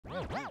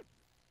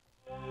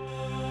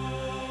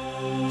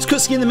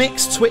Kutski in the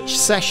Mix, Twitch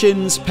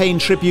sessions, paying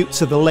tribute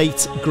to the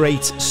late,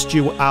 great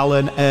Stu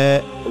Allan.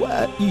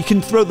 You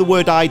can throw the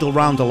word idol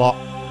round a lot.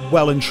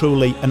 Well and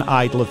truly an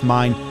idol of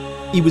mine.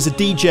 He was a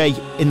DJ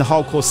in the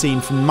hardcore scene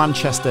from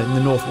Manchester in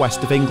the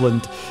northwest of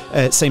England,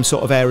 same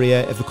sort of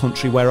area of the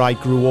country where I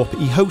grew up.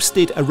 He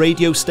hosted a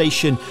radio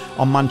station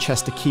on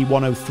Manchester Key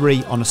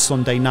 103 on a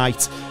Sunday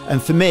night.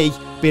 And for me,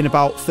 being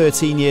about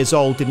 13 years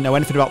old, didn't know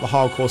anything about the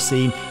hardcore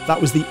scene, that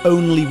was the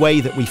only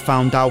way that we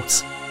found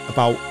out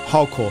about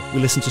hardcore.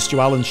 We listened to Stu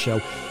Allan's show.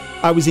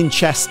 I was in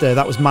Chester,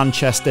 that was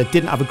Manchester,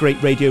 didn't have a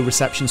great radio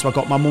reception, so I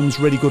got my mum's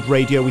really good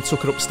radio. We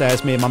took it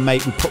upstairs, me and my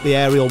mate, we put the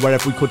aerial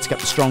wherever we could to get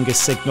the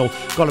strongest signal,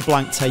 got a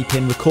blank tape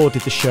in,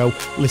 recorded the show,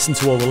 listened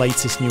to all the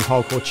latest new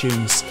hardcore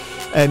tunes.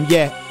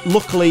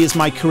 Luckily as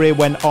my career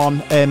went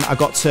on, I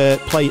got to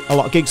play a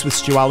lot of gigs with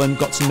Stu Allan,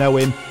 got to know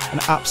him, an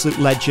absolute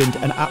legend,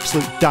 an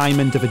absolute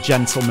diamond of a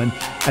gentleman.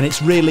 And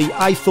it's really,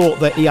 I thought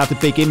that he had a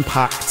big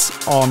impact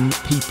on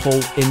people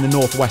in the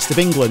northwest of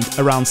England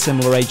around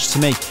similar age to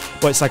me.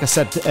 But it's like I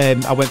said,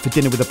 I went for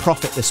dinner with a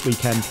prophet this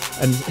weekend,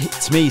 and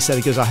to me he said,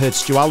 he goes, I heard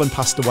Stu Allan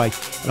passed away.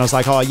 And I was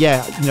like, oh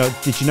yeah,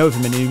 did you know of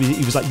him? And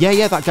he was like,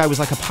 yeah, that guy was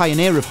like a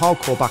pioneer of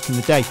hardcore back in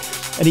the day.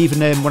 And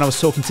even when I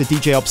was talking to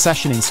DJ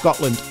Obsession in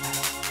Scotland,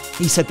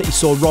 he said that he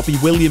saw Robbie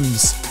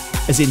Williams,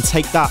 as in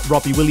Take That,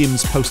 Robbie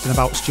Williams posting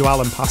about Stu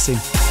Allan passing.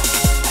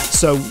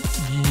 So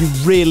you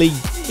really,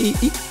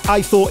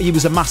 I thought he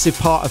was a massive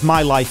part of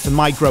my life and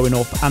my growing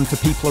up and for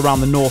people around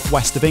the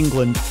northwest of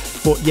England.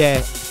 But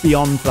yeah,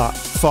 beyond that,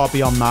 far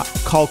beyond that,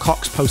 Carl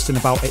Cox posting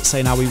about it,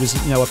 saying how he was,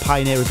 a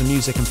pioneer of the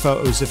music, and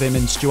photos of him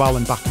and Stu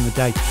Allan back in the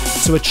day.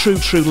 So a true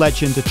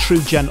legend, a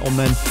true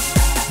gentleman.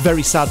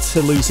 Very sad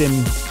to lose him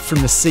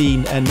from the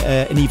scene, and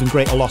an even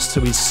greater loss to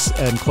his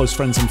close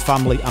friends and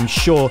family, I'm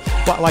sure.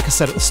 But like I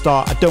said at the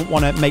start, I don't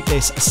want to make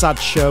this a sad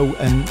show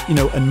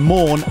and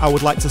mourn. I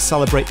would like to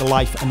celebrate the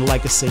life and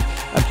legacy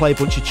and play a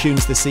bunch of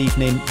tunes this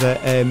evening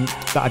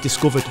that I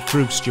discovered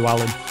through Stu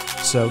Allan.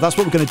 So that's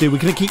what we're going to do. We're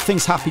going to keep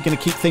things happy, going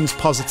to keep things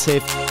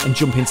positive, and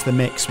jump into the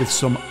mix with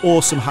some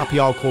awesome happy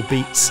hardcore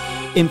beats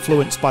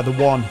influenced by the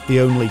one, the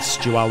only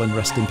Stu Allan.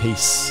 Rest in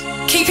peace.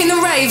 Keeping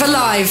the rave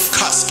alive.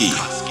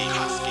 Kutski.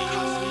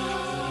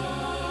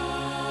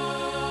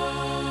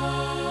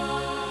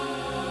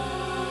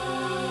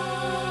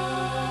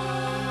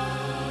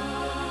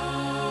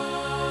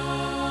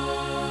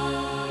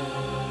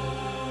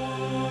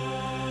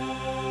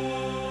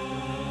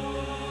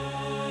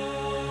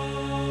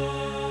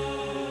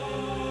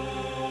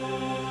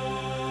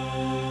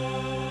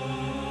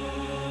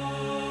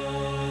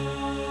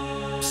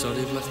 Sorry,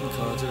 I've left my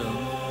card at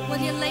home. Well,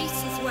 you're late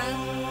as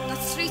well.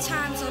 That's 3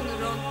 times on the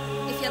run.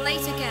 If you're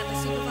late again, the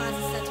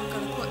supervisor said we're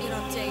going to put you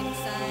on daily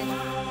sign.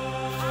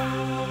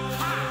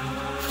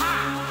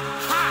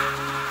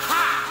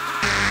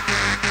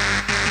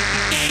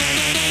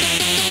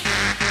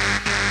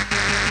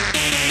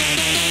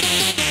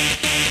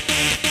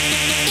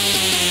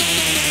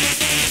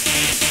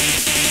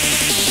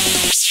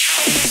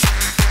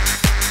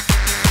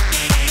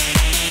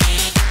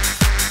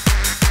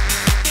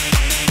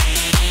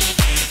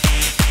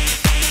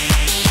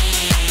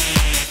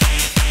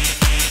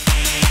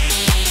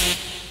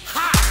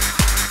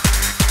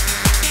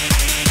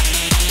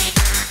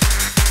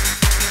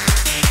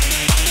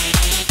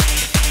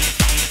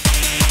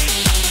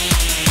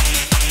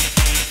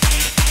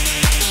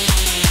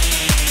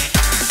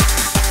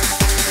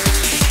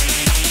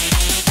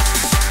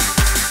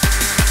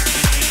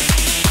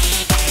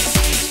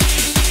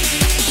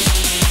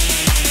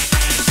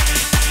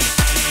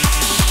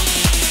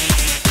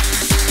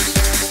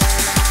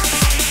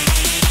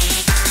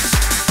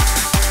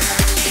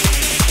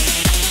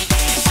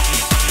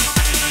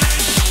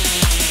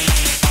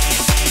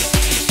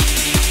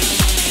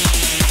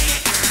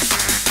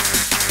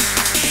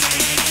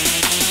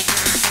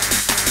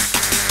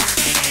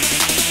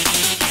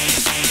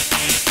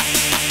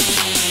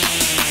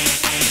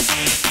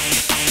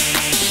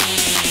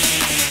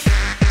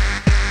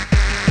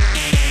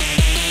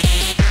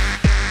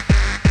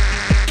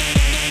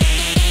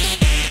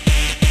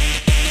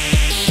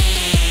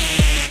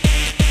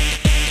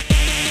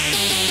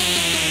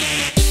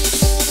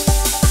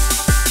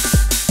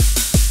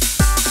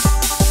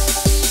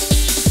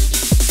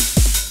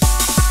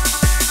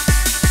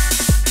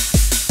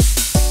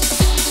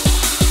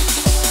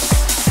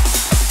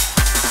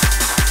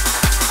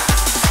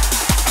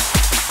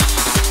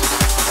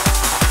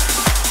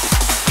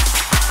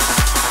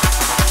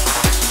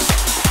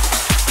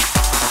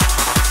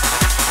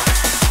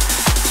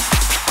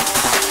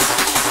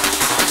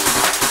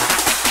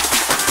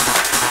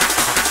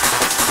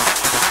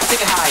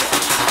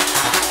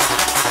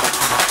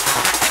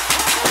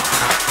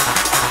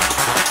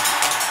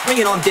 Bring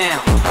it on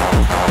down.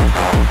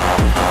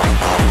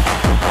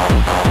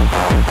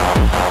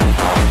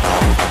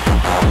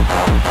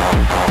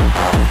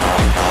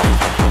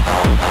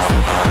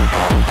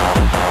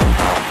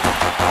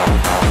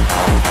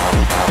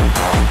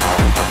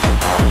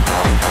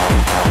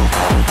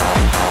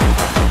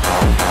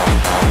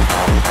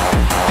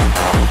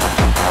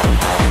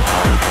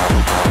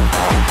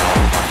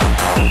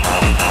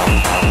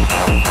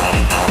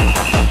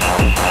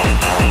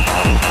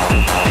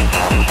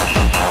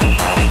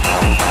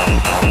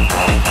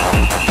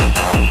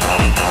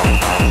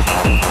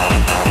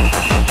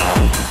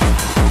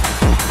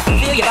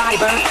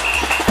 burn.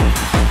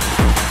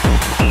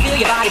 Feel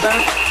your body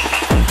burn.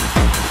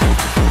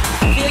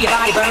 Feel your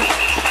body burn.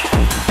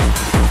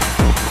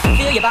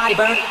 Feel your body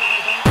burn.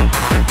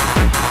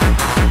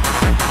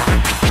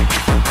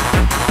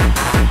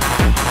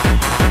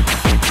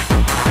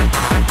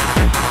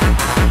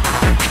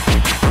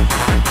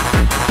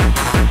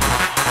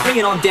 Bring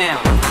it on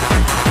down.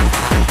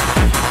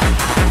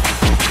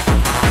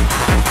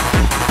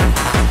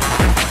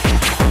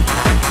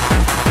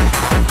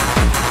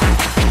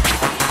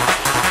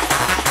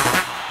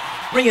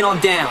 Bring it on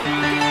down.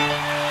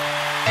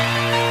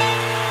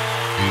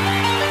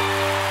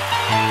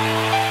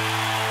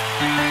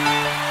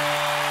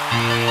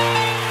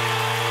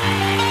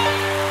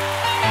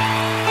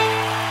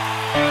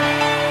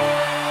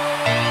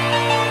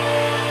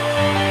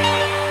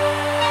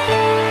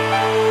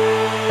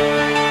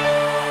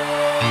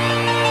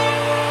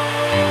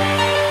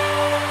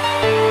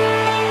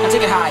 Now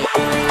take it higher.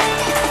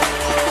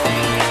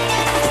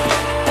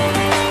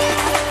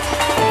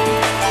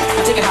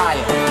 Now take it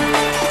higher.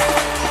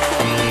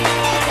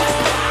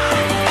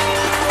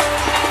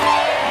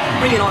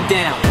 Bring it on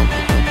down.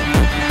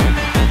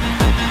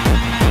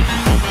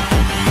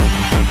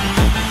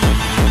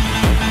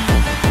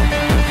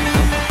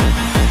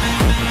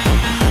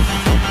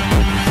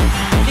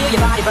 Feel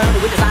your body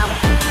burning with desire.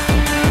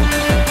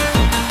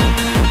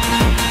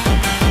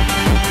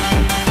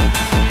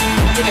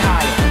 Take it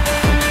higher.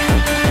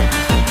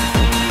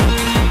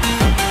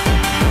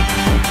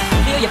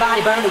 Feel your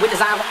body burning with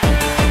desire.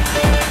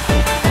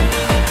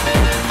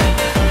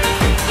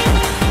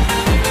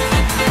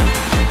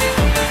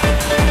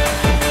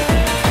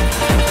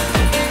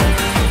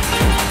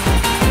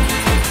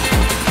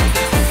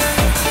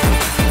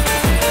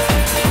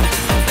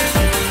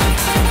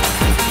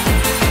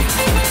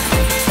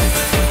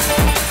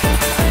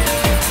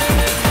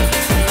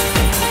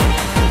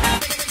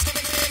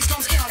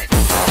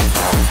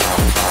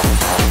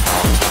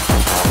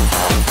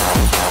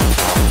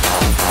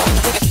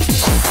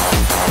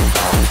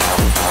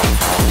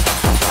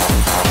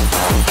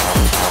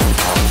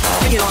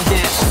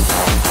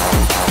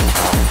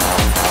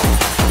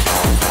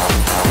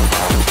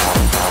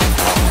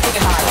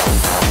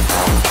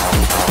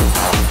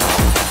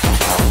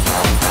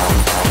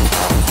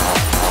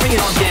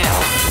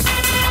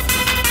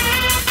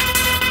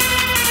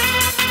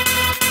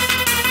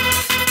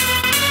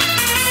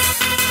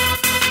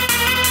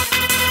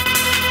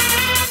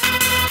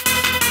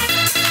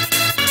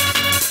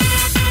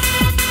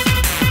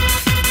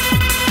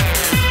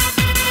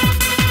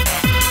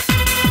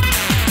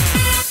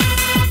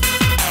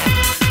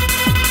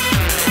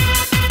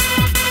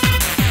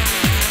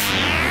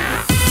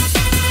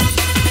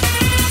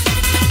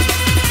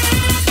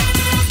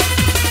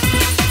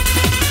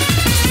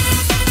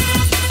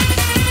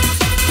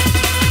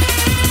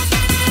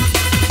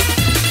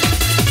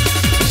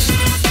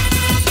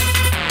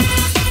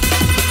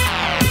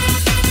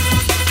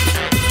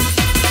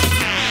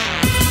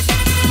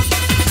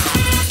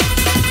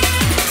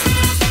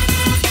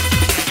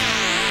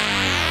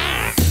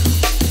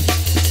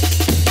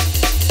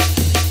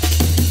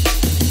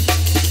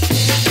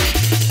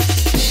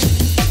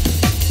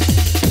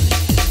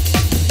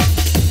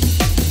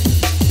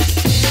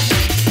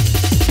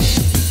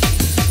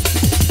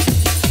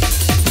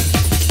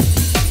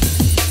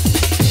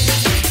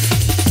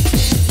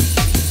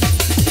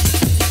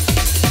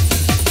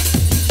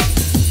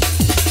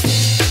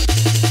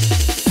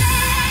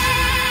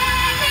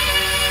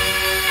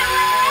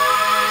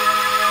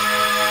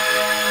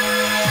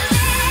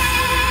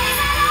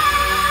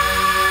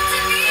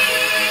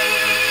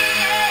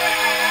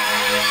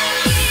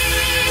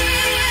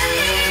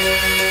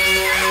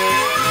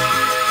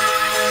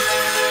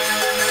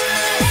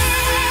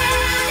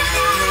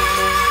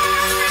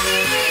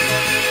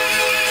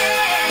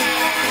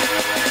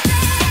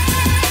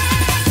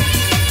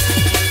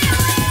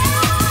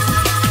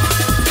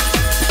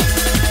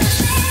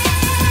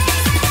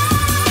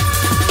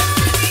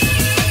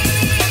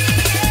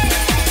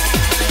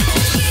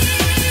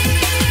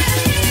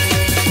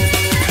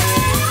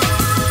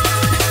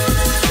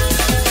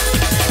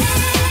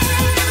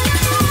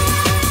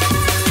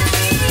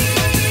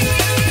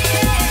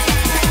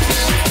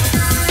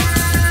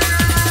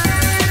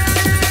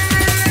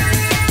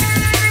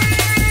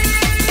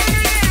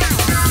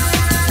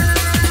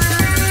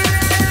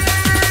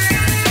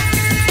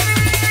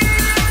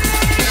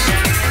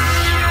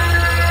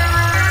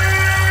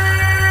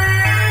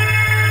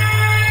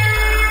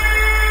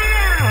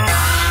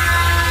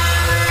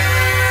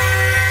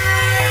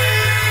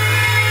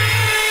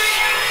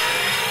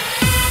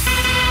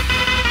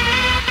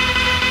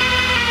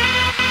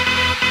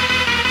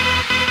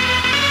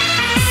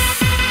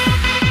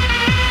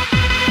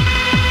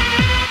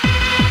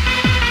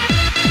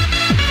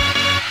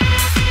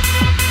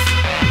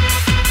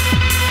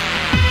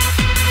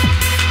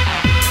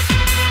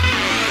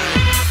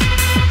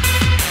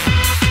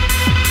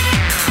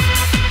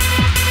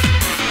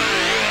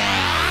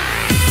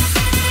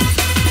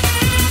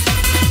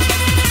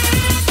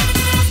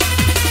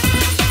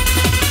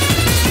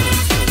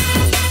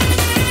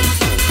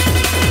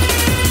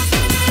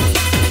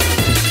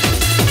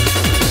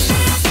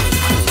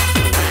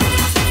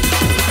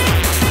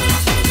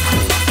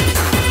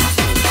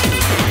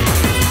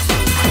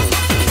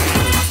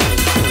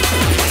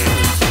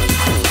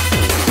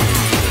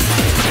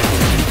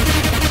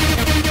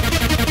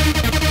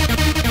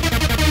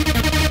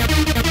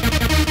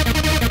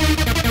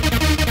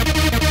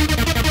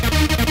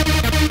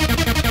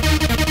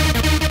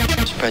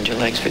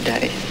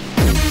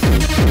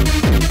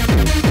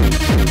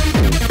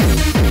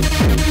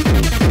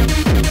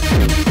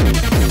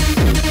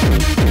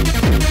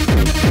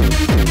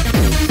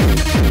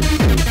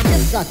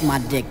 my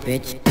dick,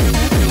 bitch.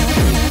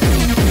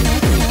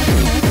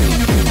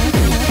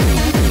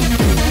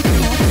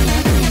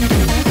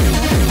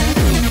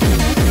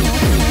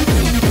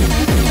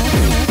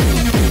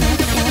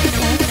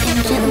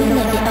 Gently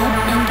lick it up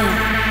and down,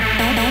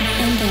 up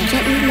and down.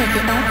 Gently lick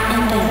it up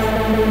and down,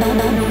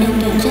 up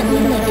and down. Gently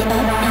lick it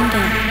up and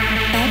down,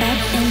 up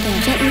and down.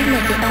 Gently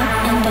lick it up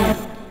and down,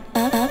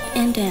 up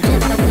and down.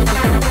 Gently lick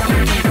it up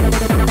and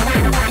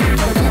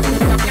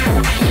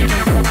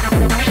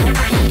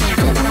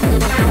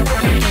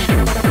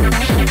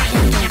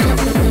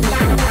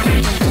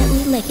down,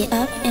 gently lick it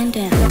up and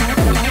down.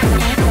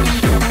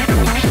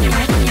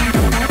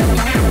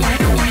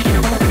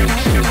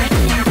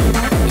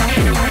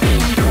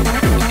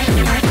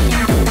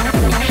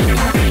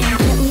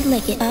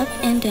 Lick it up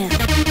and down.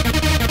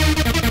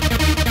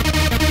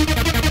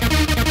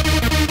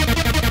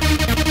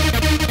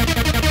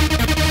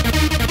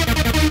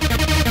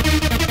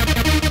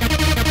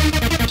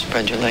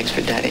 Spread your legs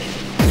for daddy.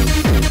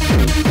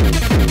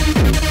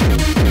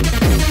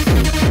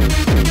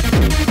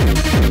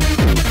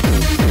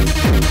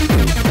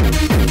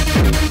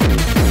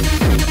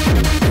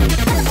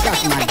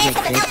 Suck my dick,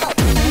 bitch.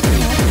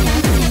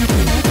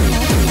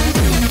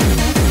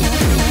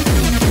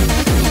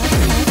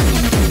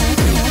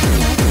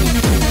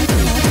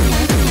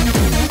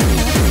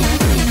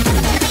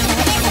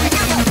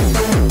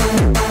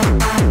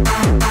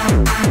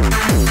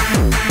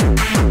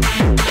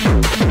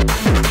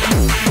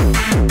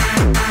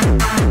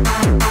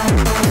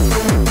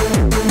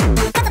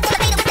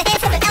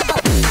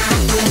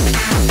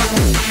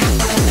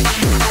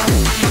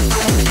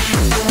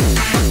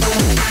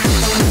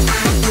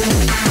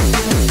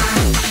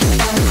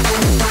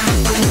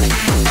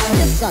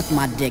 Suck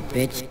my dick,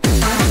 bitch.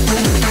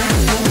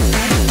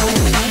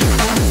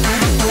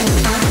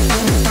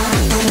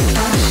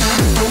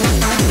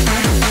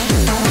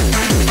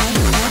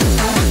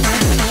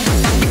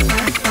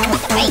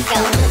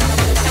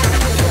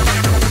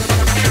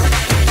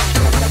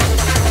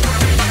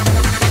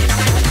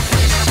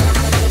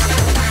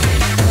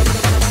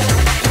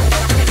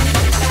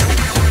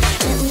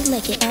 Gently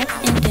lick it up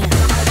and down.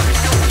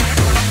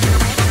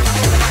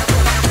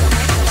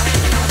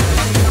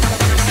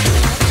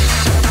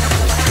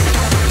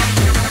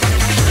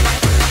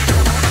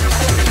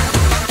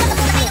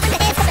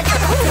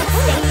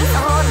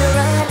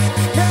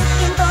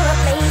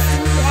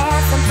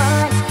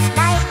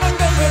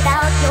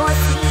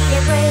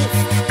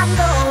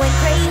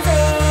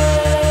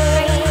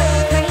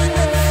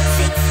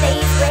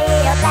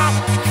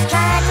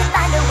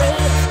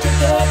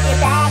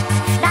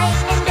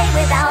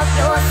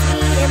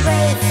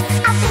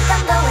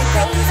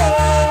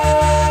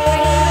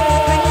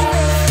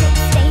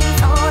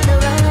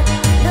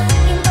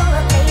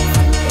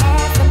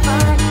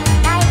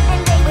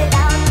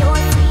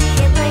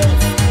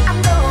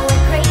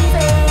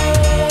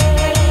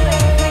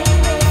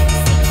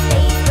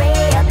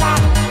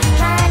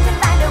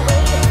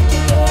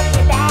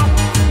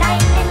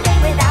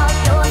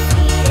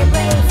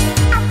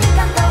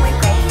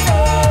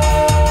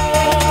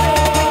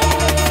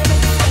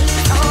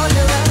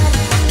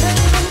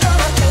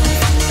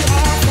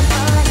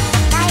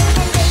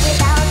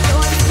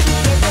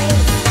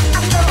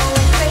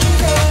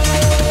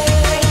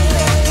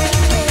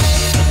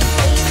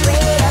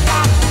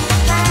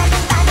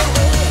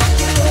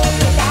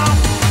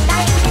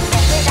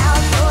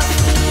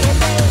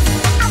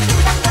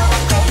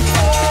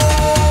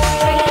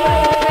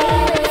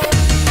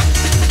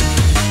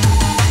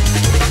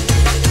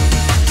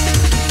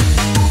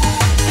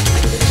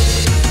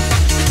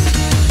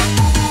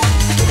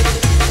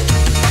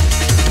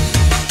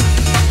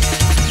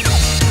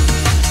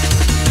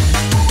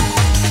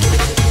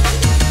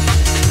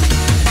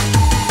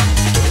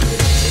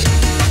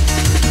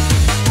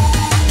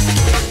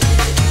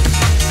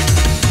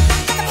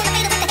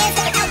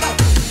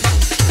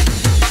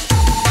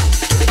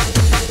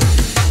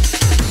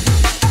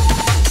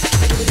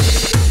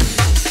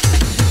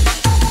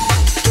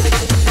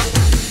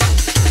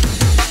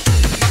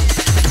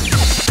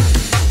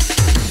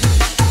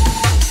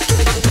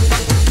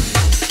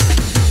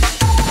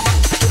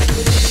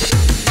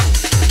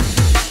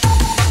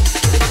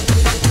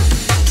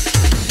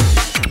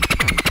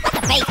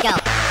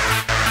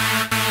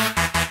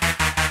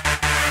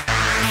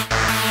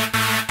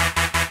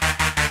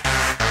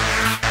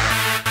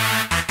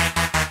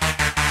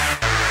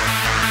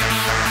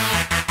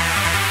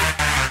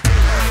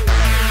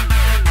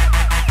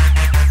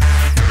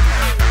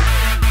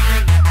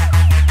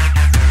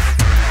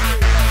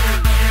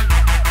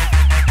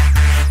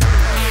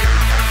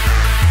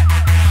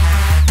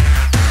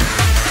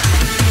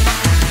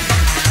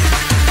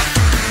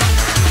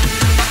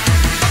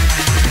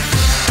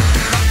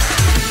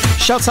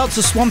 Shouts out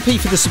to Swampy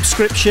for the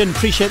subscription.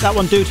 Appreciate that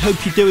one, dude.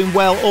 Hope you're doing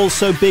well.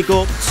 Also, big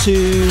up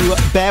to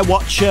Bear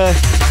Watcher,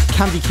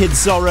 Candy Kid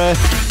Zora,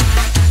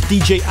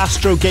 DJ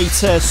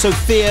Astrogator,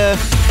 Sophia.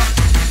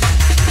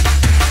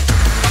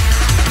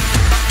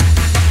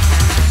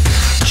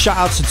 Shout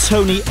out to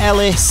Tony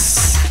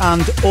Ellis,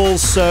 and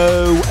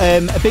also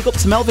a big up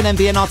to Melvin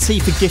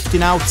MVNRT for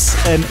gifting out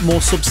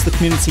more subs to the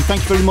community.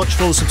 Thank you very much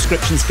for all the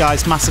subscriptions,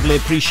 guys. Massively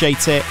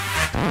appreciate it.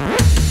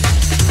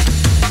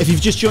 If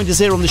you've just joined us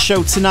here on the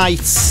show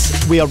tonight,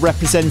 we are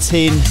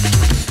representing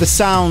the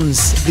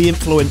sounds, the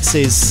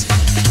influences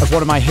of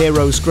one of my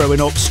heroes growing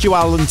up. Stu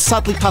Allan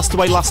sadly passed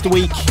away last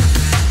week,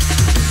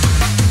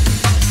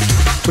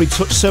 but he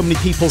touched so many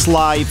people's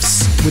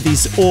lives with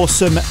his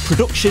awesome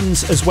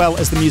productions, as well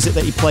as the music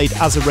that he played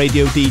as a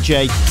radio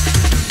DJ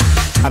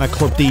and a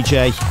club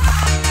DJ.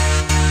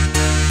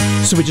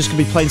 So we're just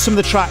going to be playing some of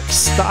the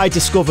tracks that I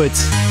discovered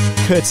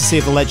courtesy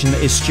of the legend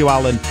that is Stu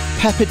Allan,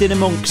 peppered in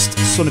amongst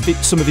some of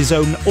his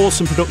own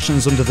awesome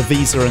productions under the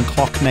Visa and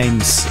Clock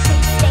names.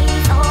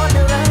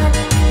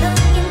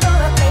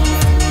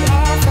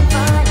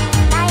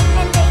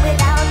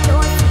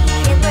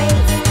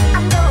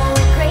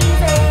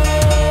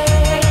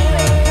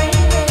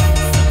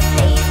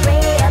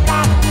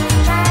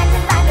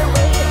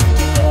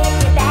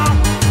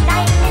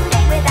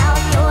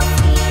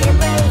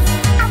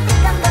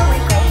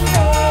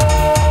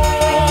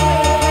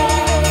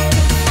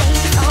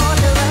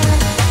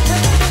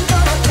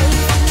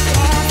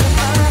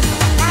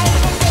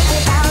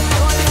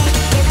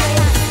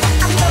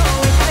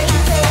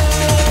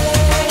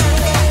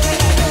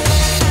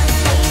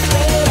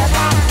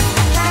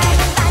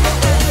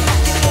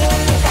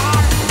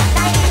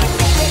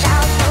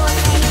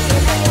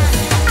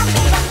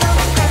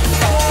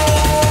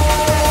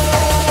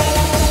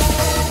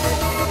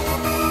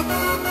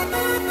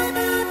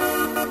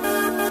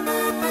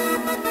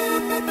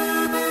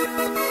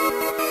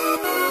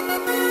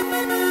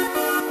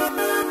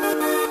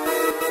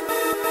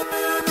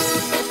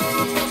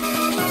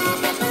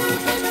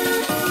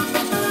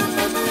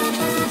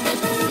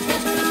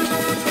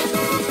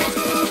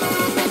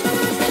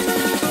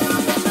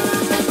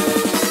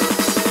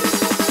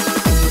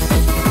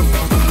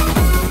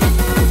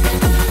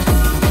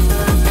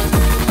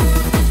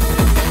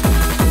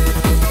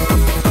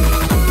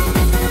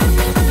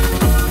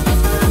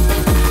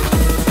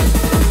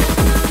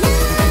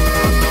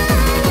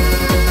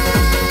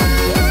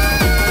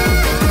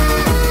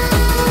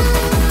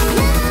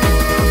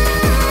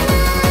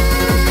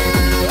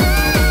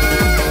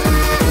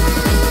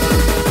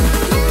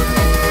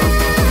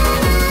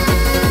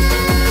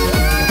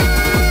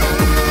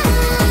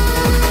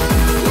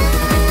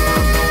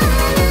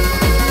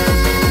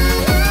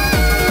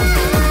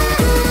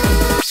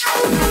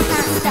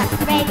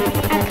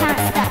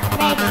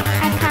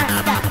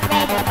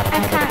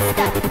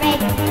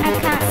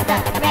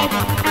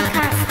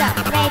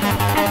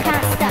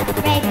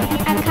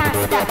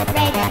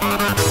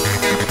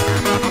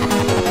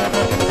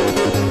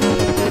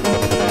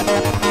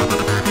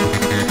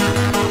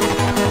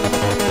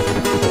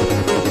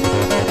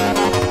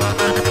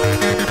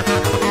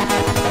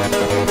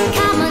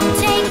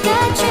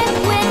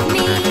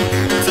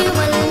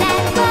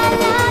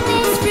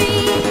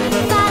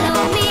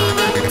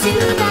 To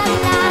the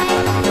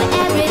light where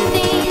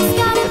everything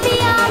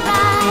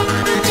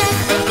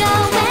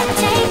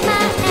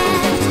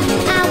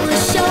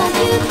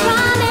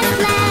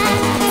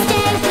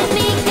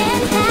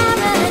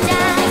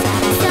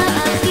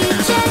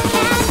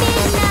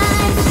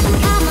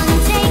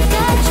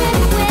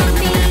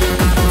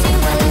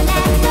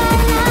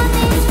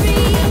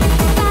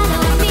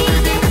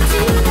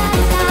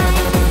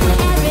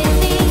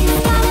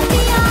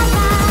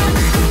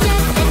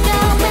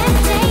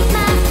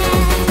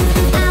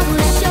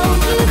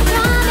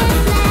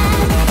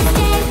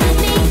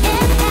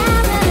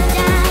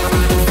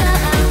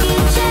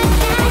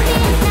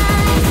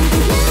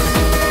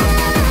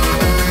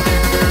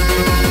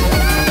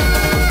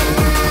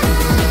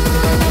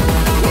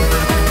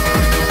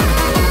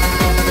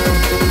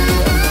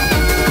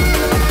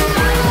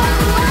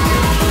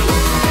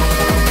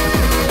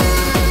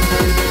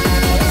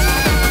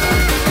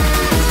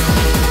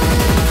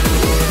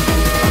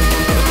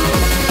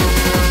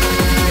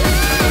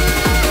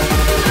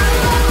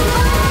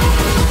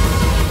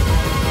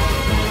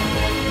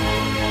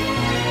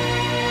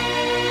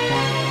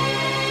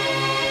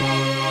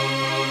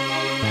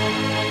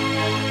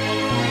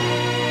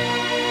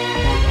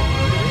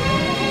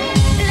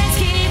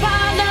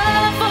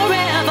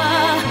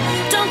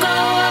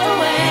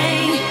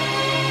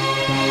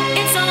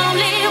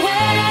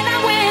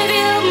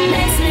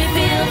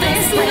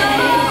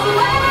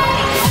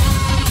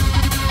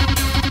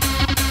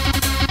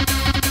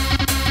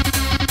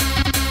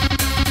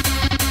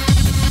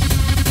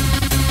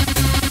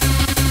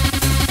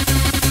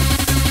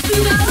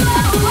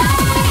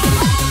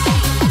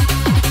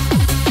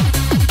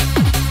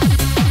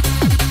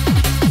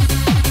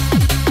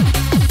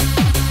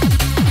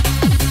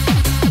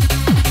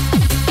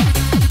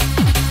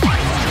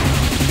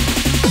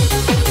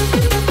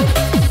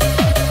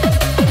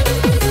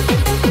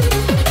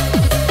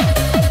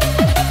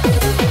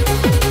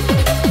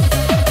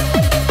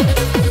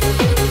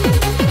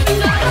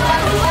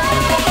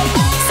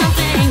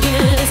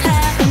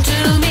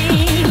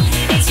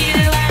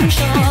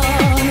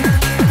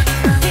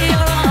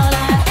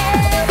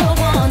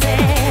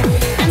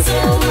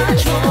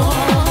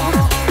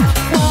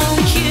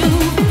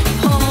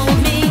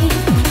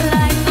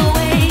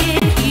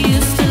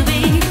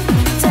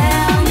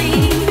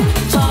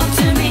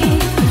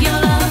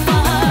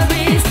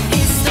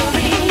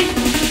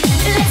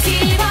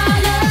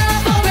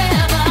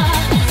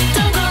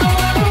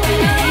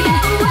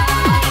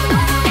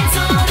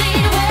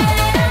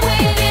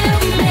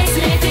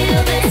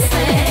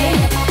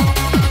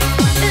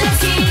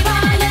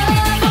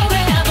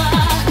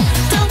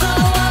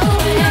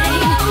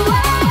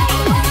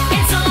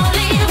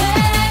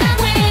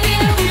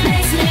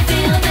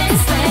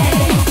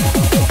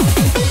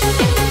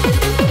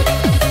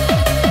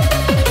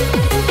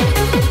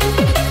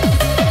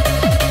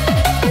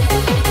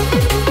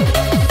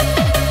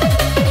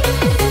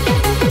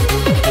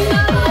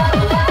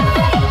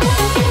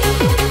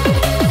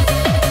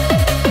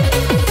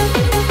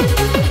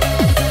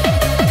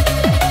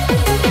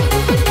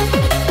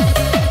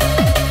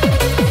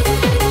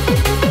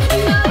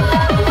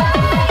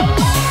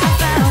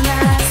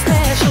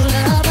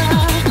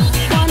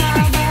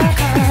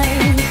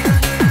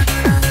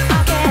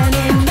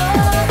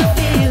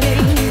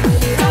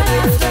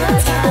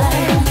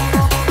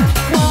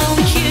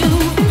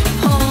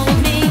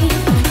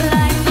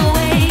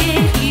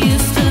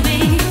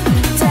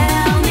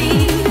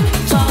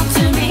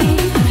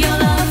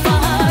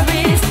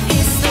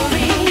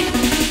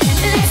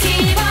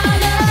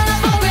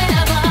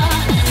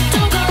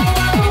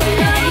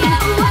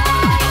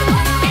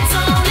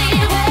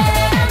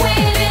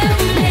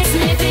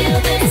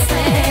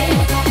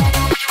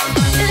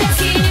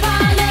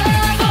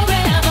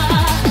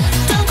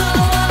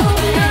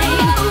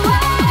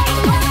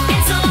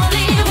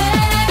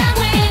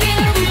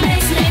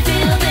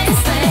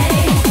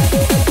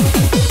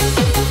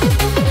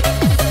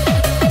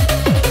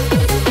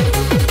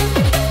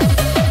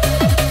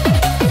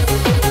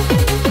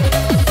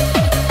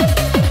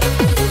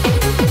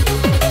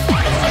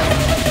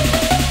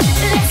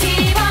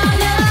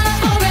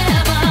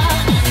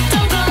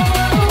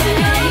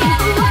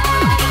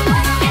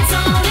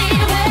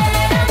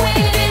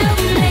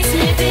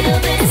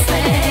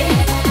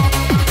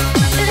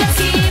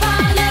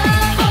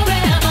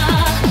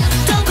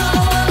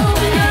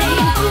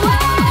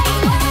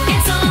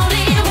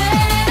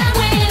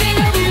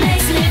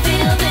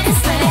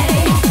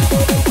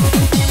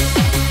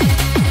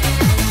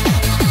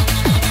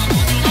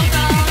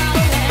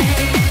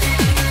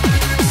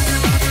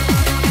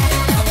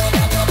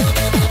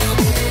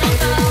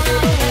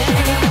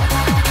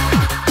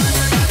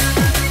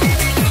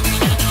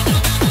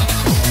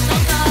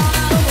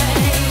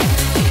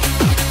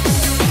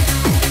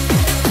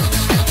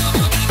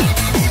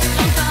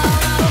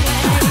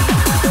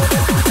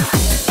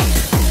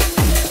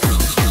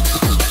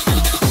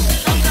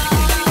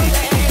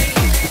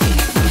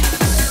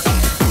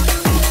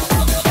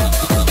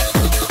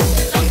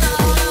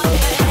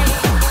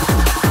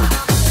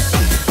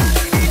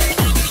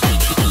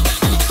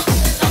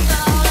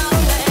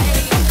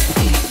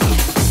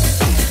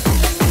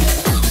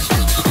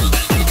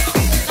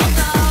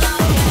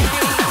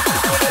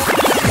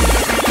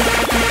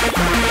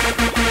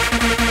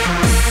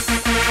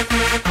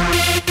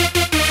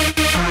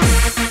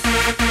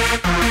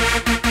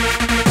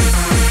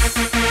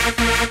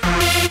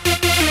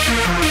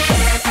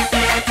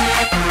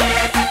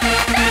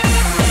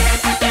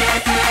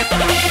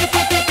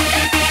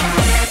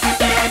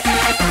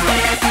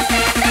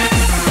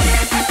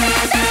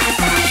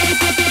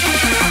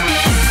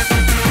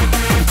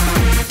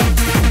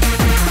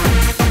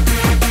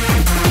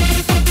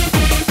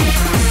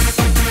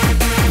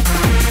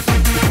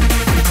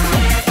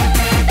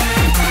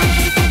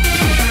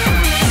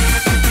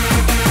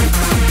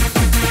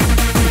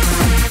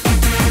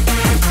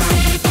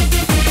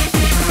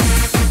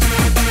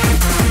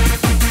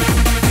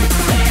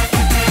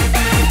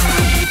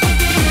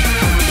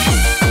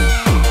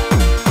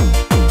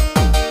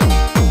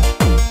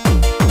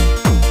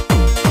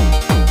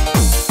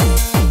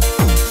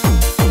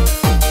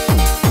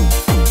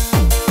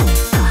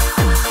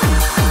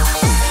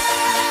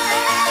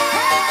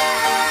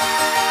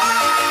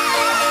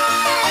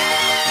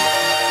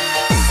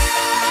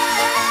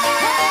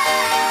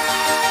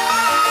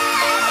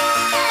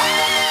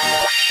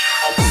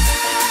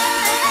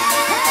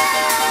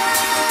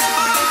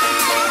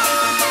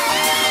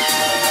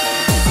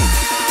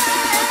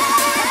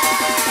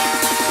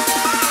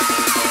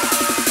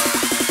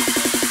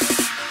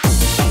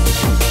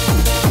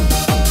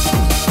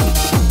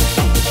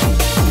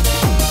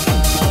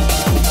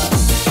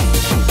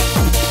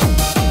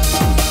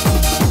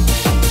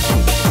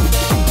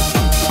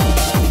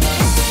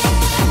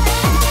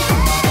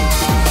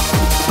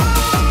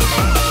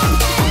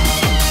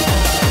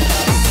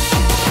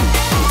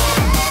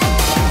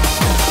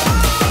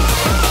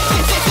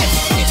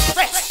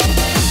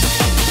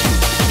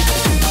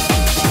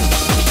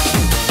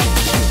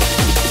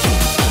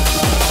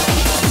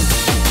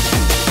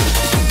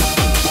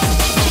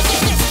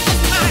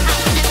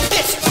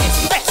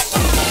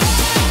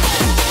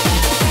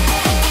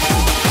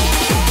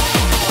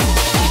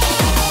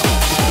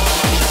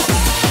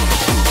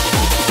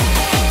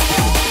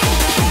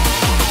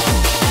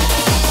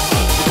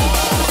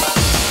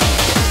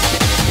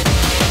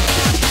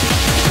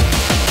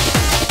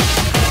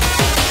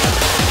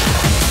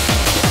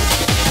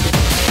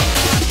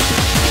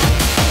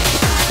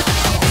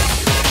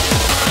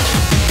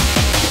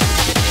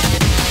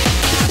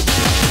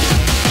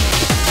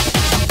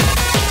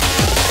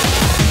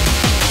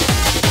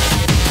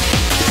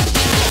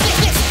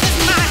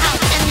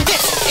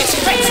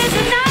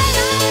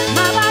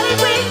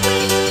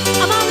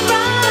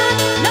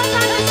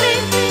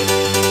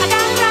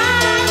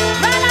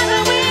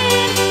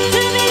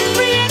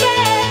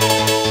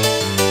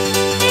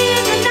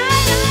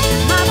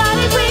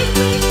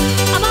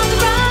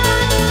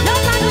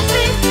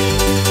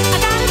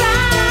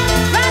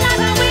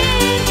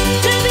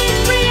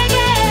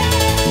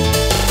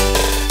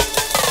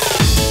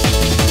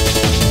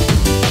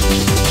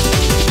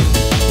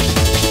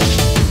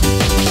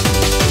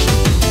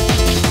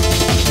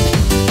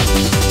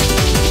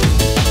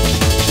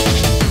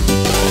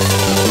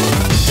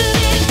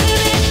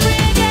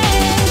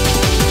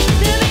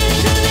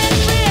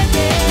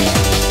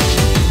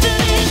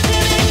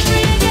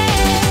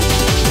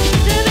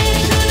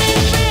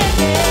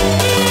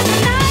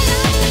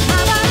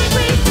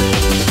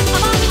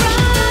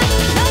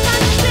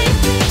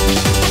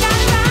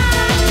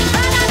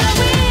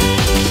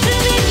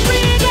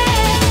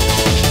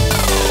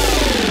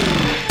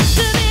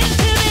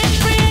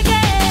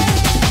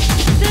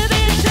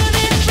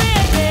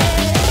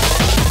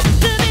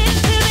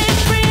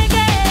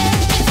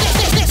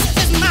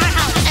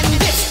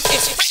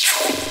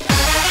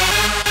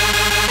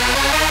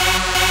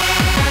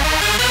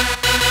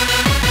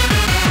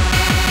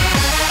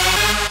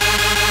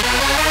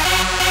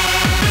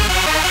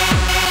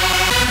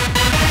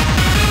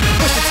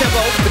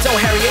don't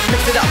hurry it.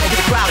 Mix it up and get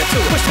the crowd into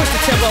it. Push the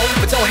tempo,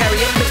 but don't hurry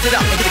it. Mix it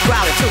up and get the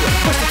crowd into it.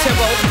 Push the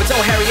tempo, but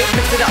don't hurry it.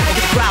 Mix it up and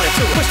get the crowd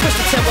into it. Push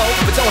the tempo,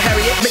 but don't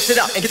hurry it. Mix it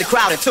up and get the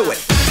crowd into it.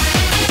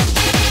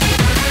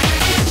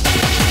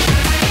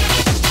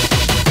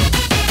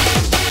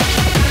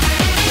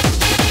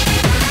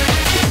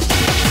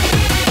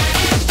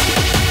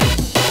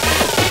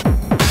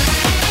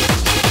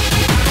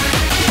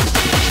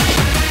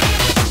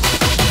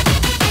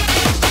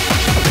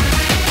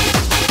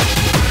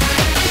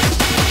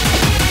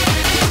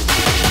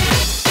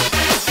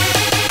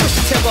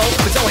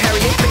 But don't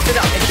hurry it, mix it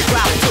up and get the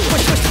crowd into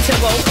it. Push the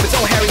tempo, but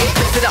don't hurry it,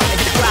 mix it up and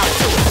get the crowd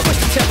into it. Push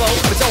the tempo,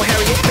 but don't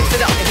hurry it, mix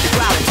it up and get the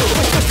crowd into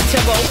it. Push the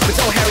tempo, but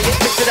don't hurry it,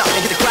 mix it up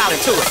and get the crowd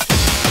into it.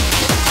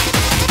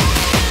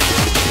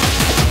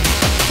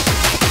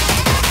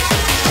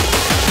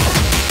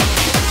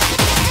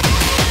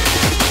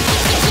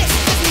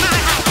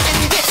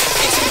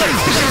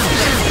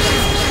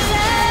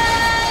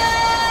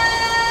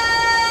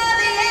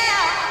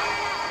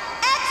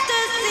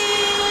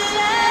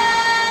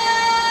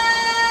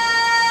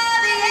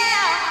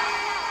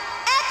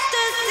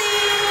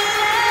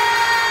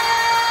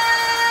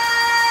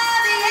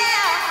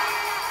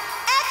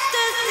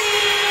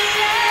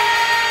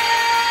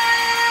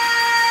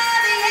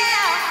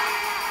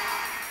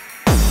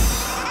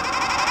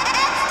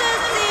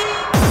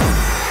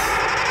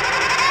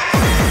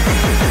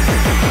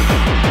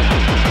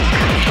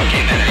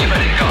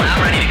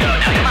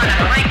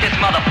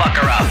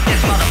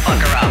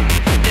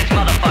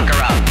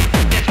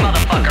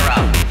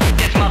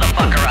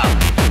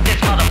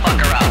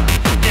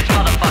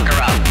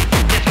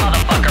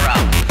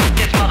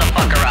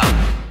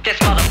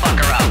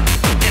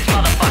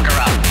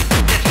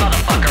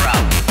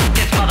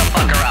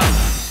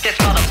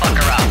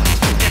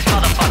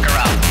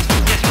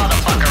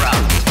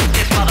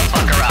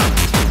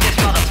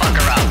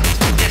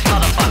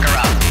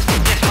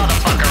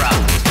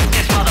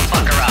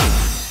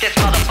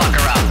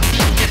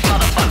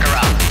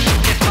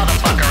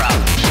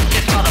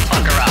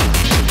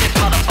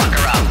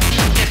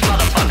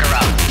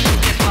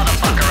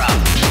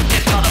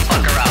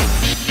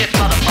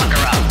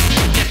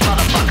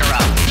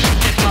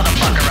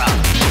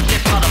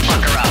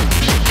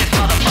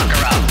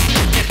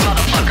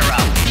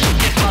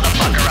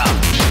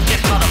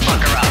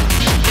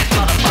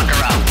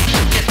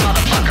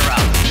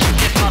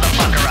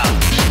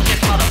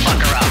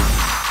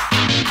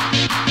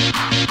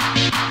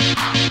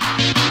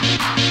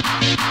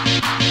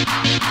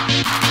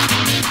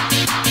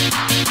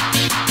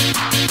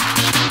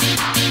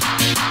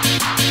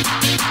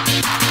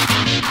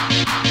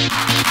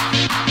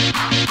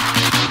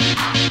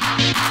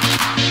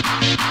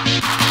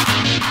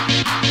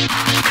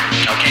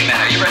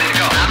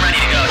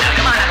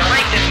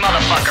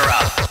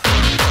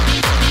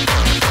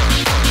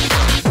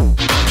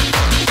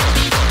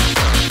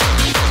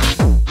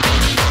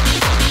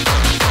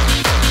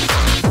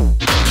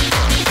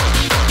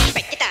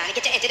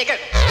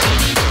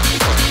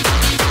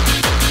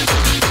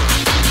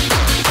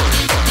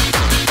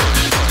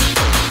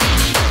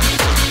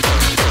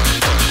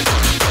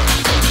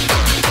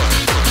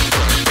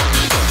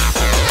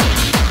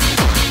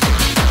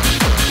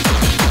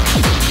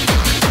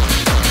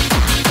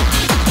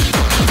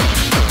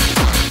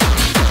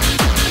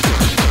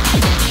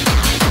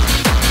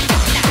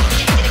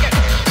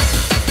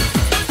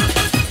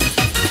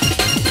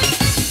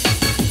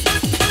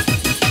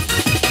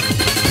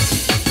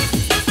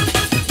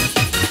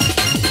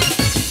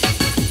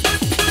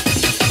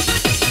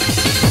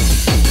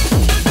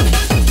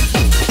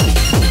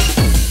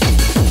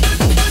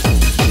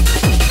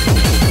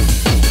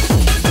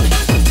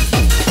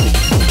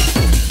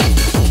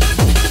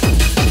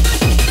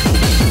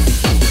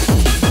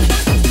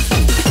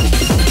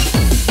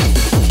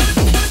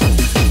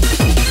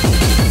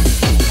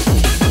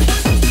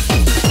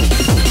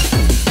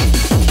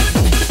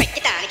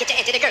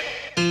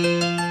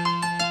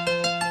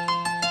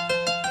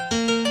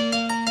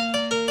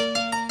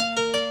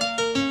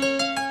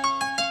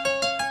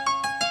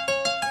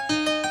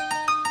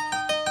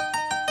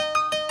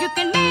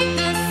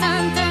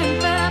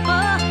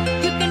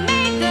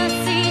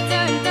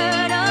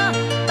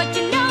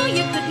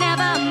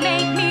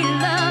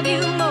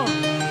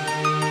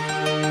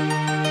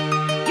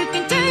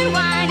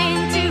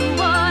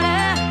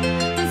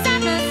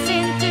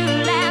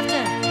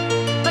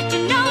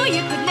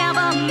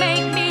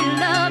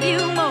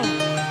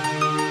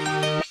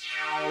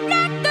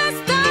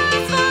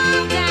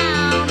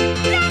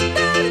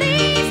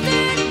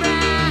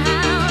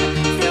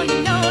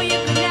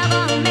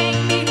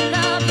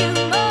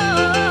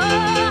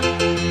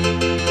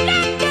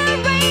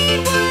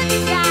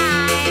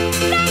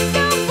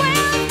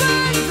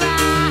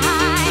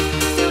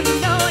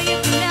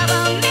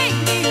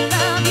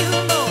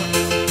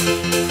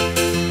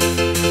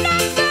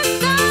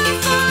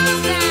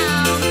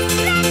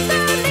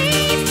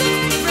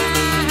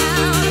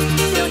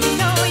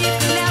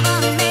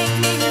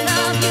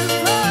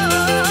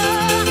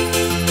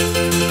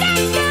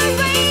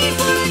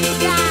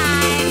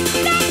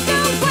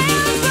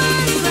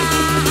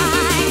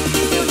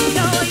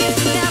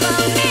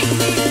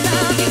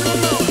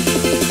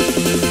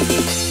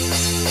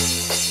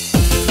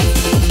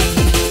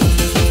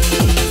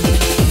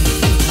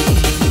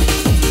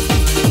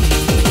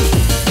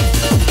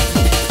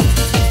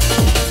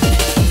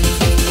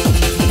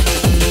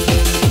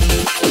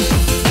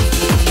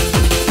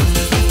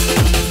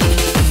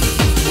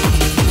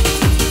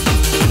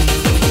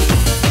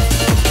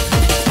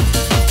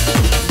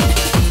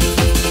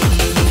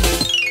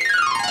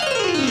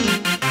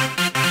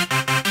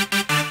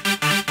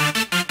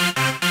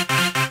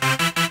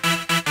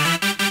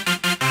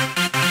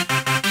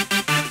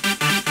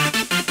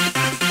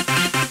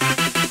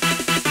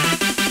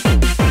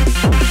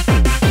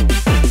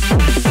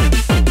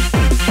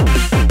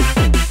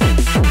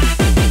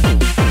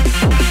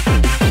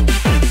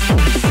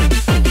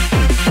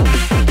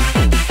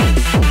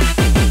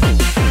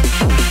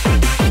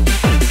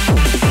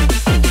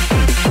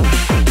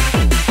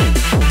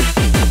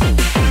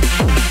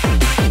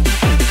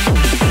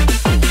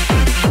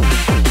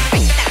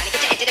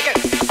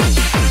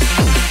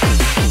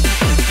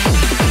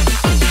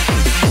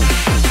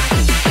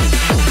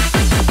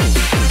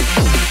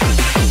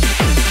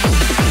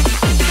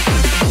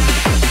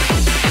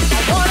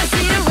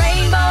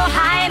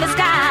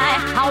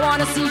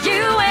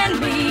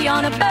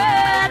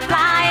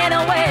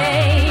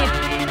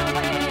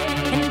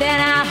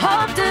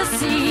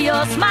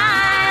 your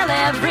smile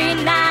every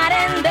night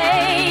and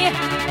day.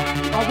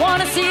 I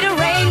wanna see the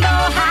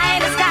rainbow high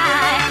in the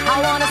sky. I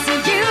wanna see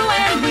you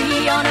and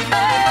me on a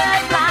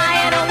bird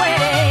flying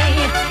away.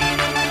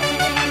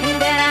 And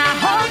then I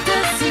hope to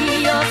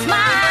see your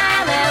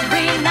smile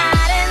every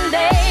night and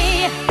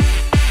day.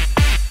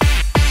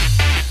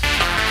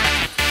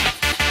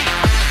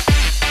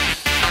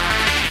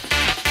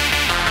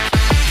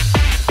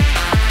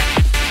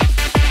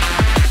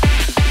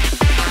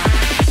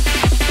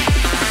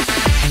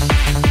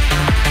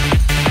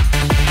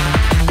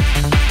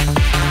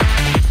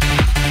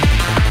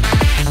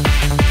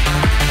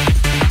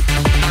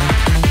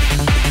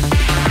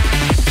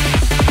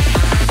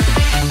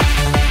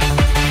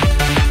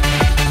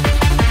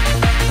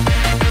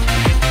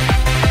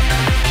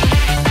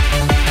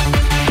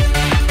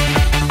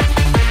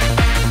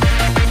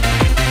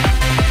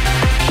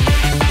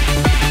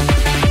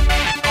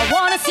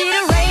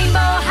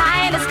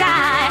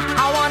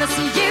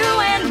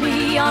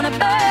 On a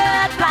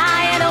bird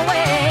flying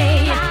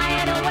away.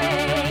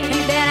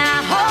 And then I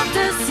hope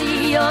to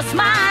see your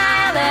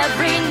smile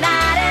every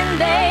night and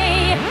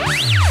day.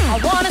 I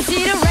wanna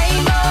see the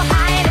rainbow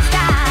high in the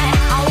sky.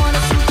 I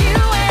wanna see you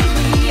and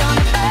me on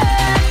a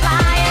bird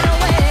flying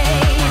away.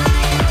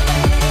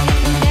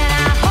 And then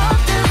I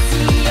hope to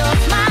see your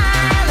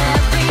smile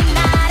every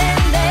night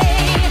and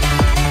day.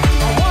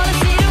 I wanna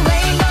see the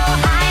rainbow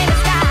high in the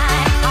sky.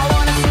 I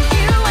wanna see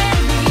you and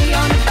me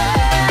on a bird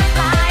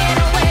flying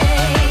away.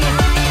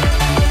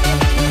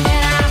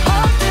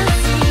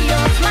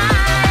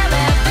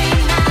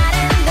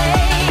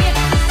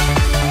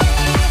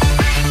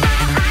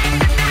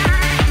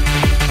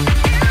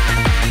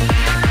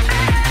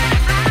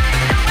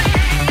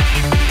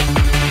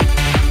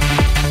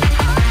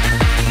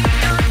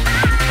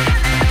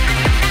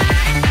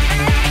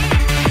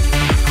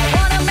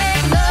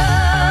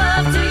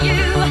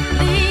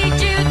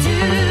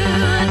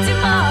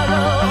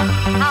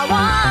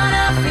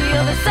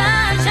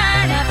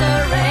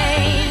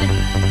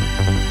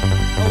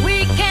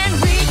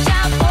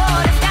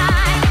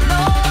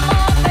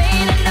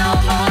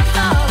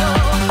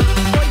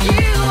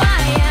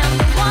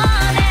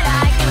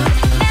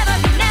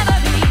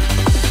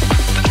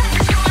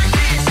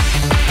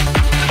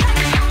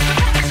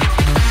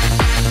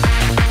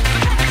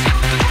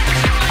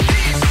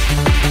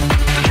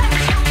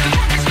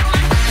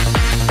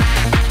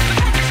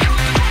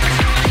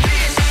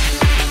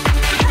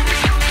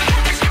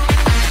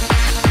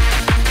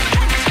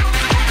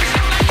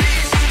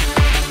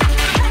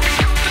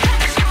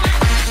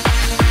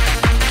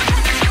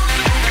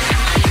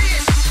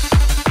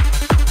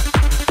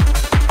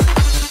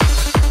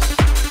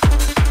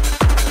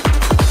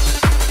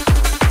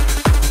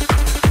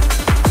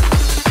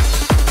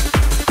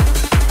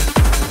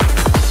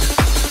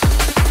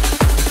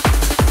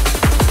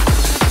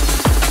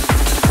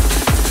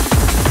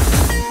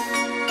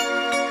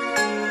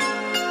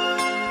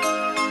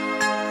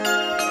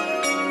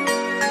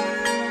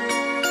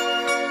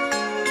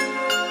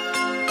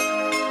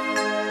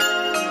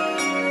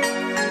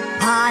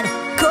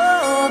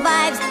 Hardcore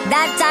vibes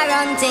that are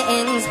on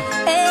things.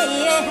 Hey,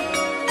 yeah.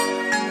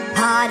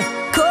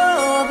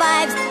 Hardcore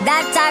vibes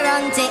that are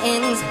on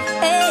things.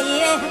 Hey,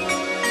 yeah.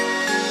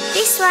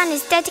 This one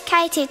is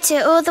dedicated to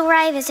all the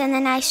ravers in the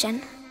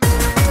nation.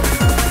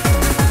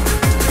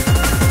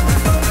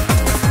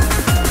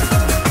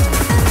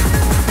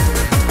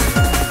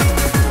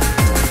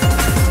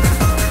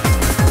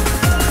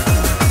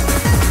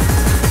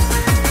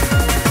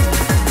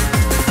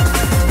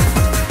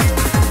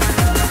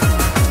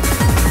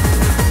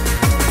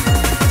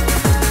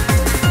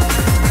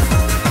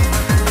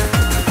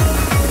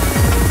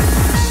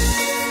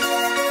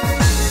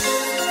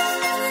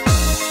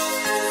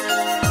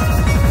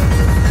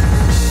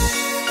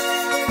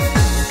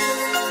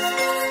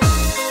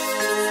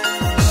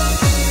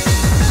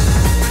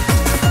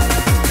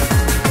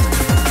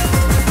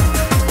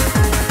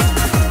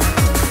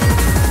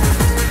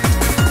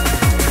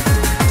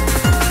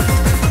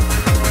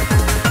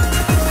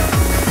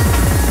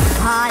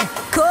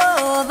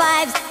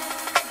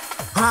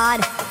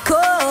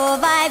 Hardcore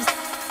vibes,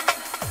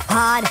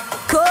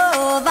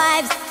 hardcore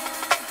vibes,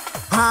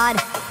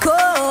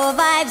 hardcore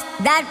vibes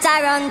that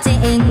are on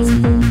things.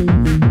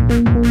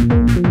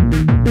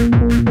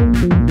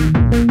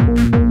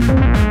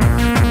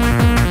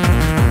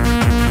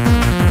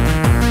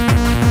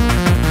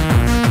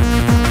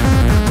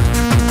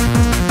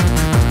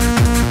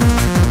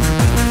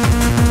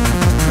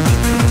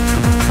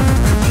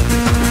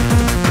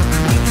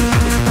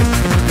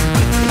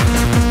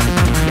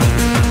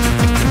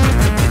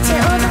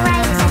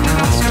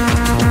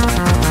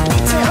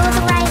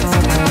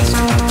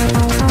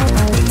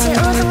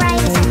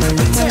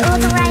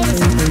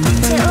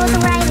 To all the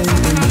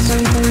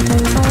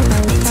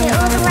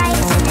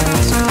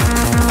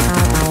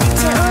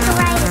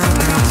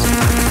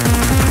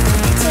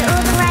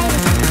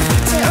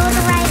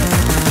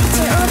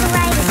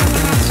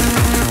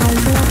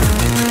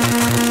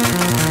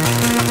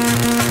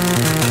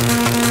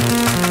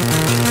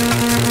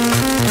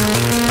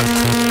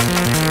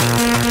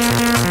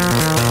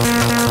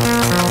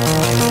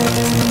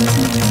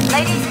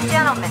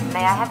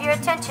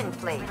attention,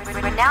 please.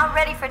 We're now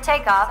ready for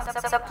takeoff,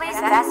 so please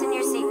fasten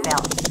your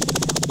seatbelt.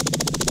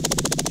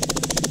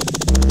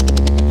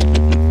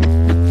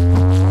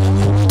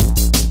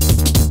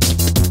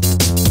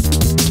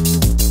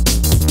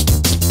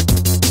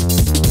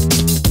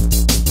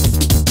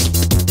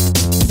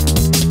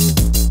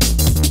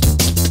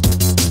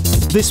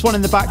 This one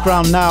in the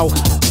background now,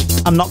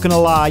 I'm not going to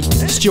lie,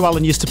 Stu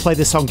Allan used to play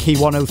this on Key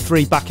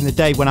 103 back in the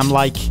day when I'm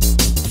like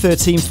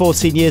 13,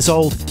 14 years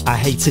old. I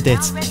hated it.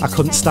 I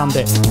couldn't stand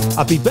it.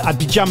 I'd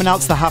be jamming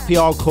out to the happy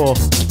hardcore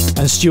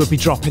and Stu would be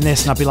dropping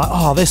this and I'd be like,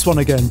 oh, this one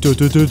again.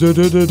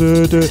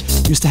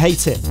 Used to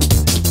hate it.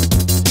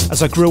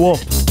 As I grew up,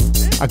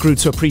 I grew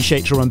to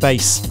appreciate drum and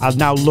bass. I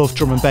now love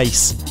drum and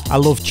bass. I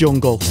love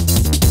jungle.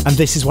 And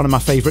this is one of my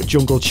favourite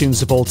jungle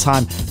tunes of all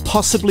time,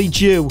 possibly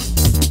due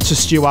to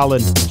Stu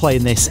Allan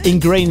playing this,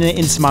 ingraining it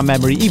into my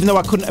memory, even though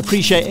I couldn't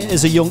appreciate it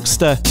as a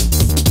youngster.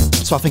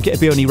 So I think it'd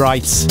be only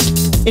right,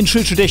 in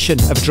true tradition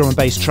of a drum and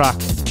bass track,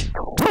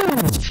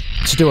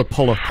 to do a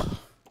pull-up.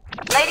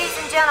 Ladies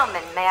and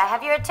gentlemen, may I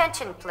have your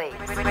attention, please?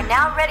 We're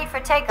now ready for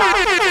takeoff.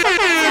 So please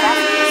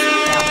fasten your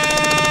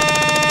seatbelt.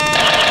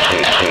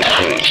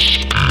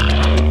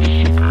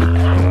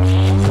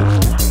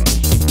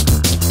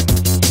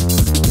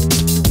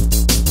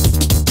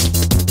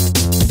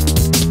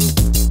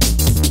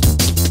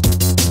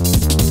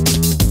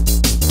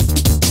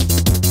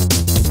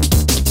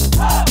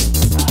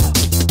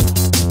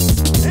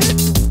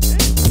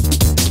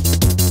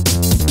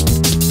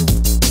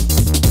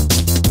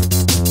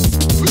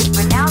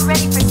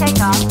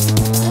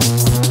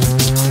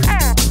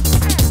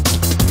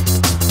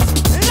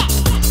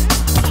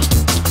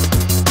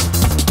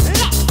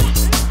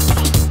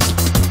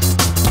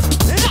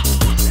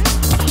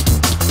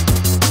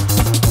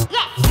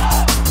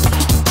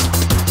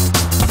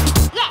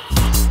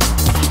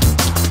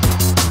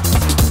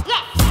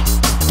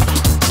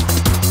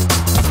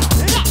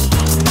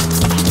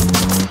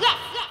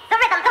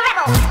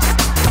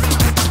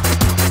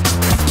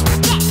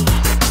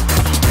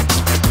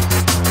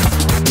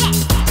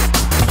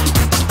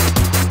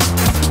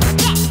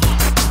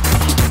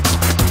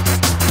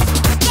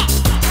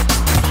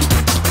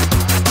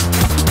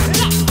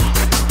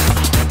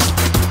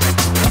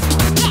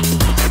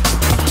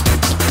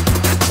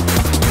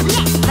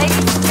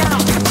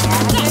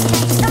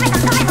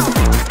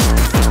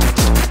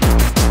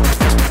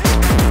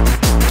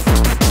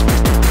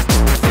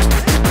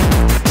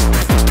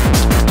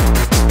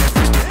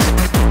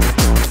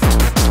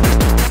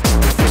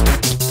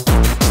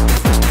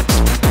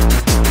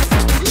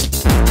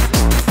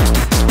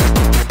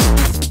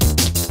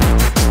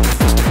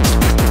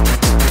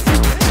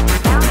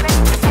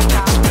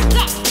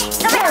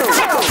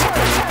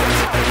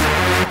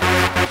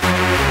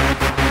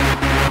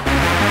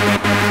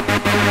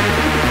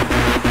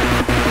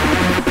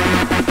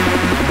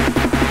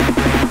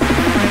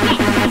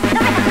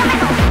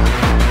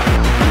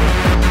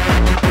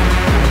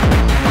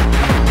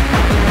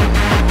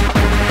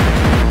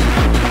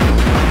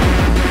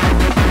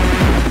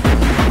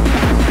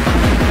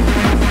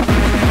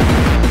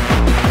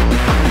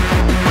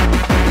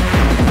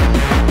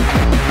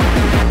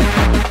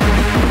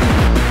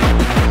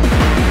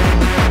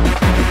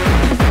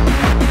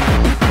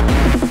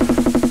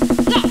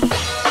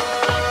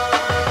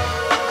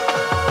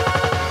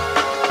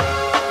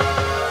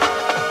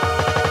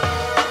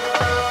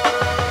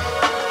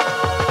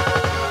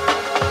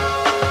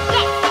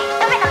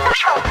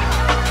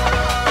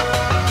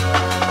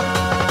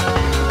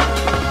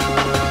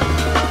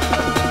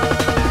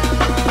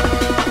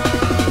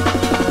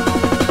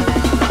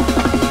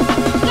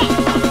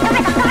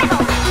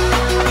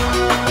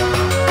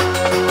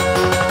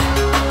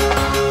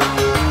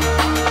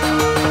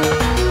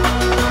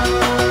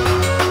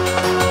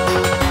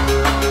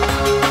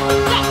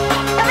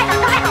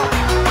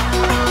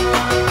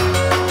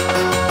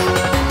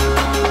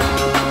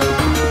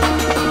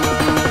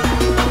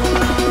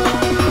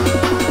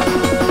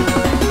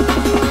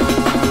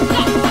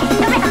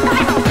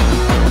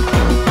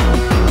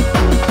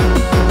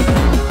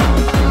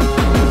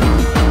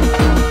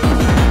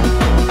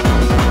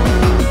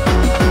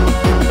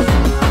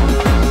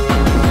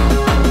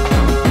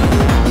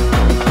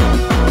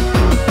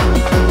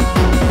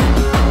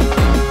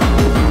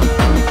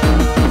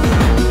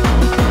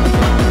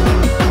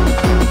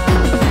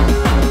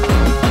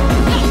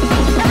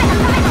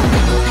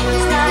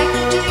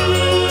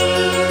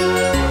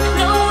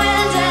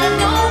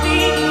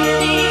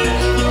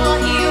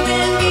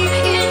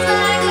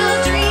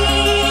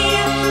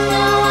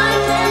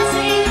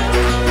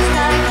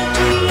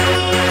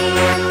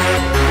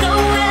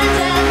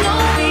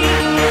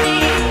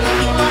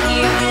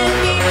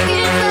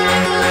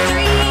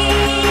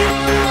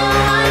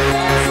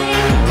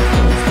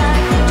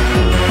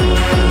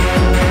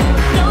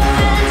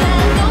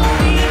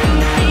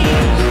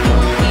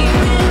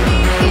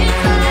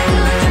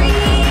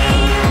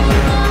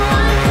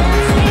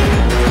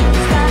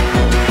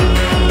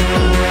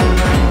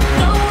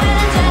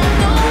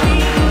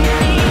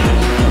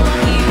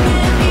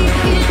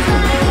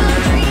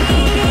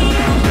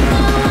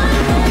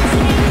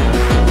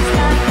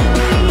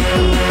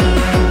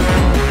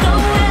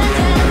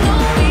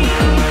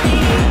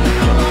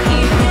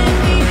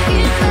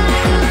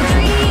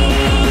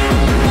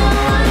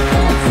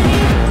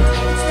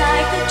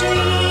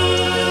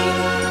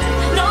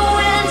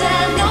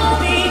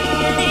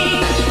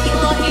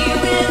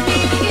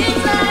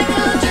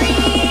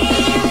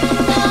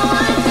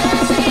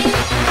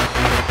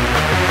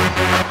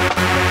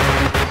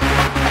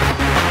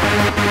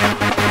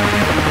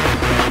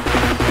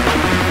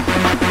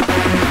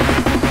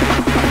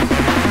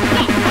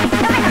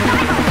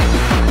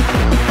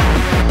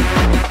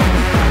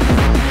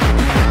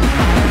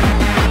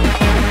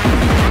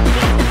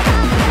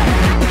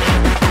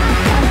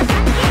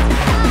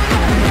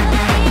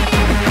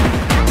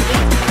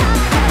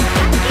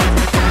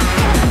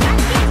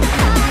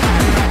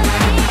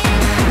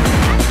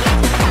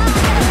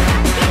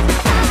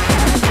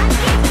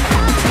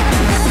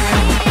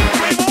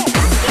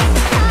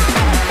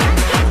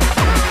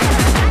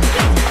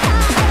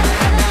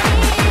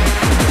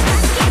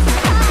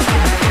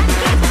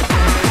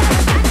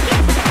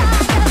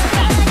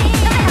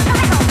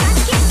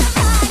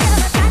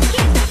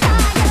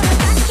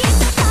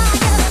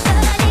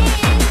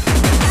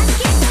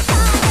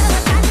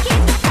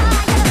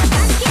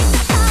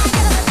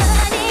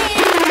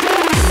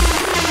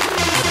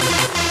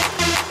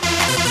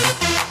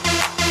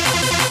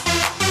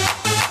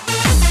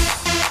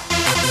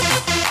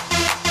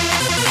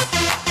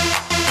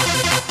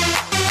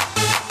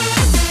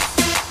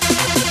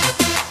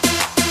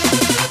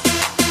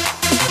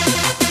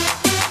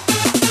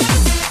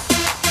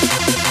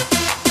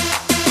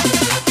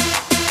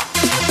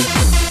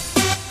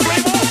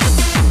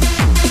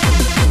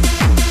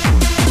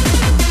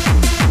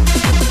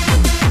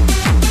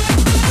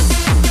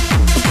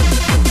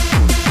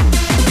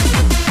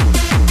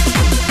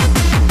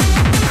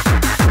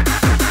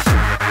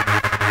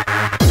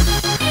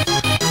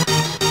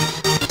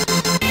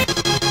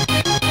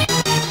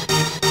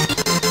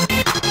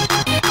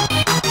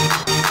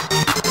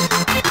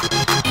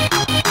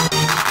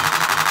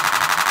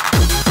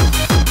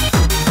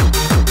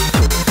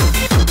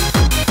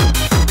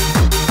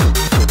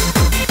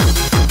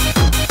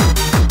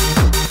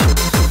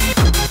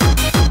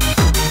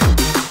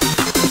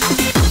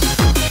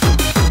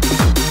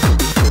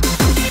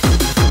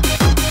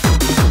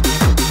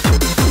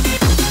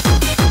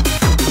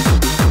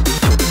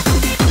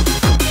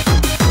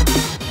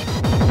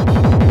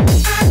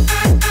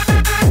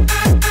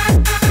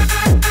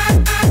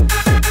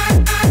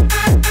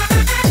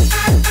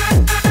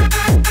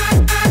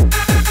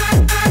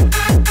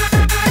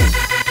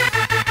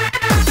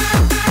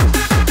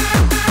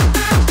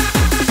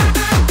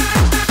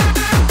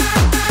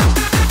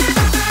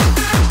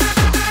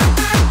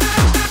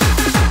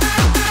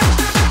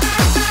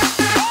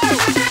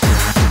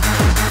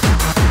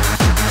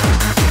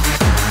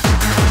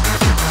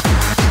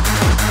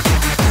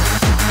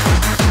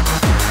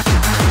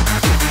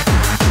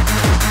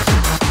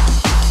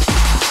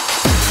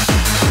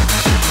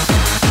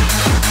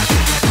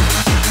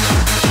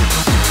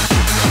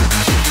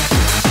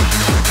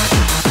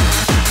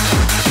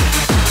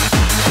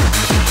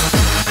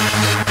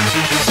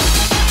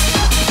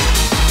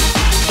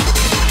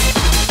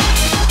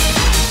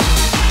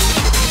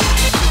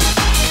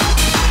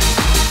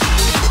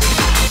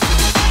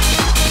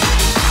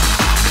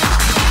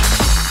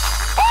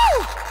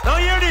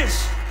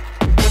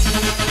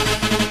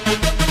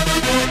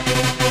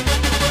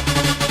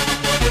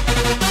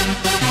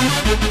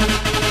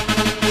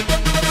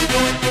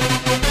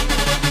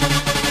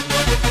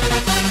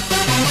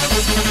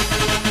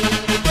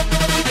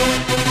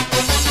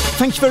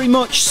 Thank you very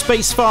much,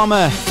 Space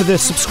Farmer, for the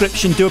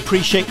subscription. Do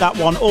appreciate that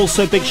one.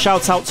 Also, big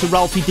shout out to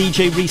Ralphie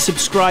DJ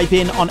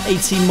resubscribing on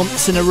 18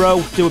 months in a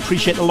row. Do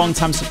appreciate the long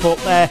time support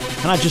there.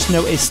 And I just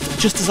noticed,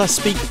 just as I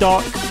speak,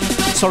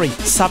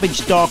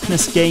 Savage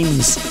Darkness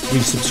Games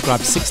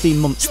resubscribed 16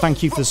 months.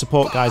 Thank you for the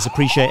support, guys.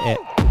 Appreciate it.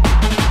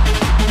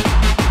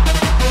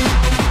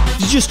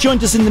 You just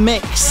joined us in the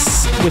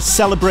mix. We're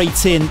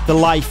celebrating the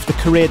life, the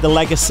career, the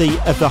legacy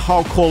of the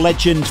hardcore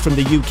legend from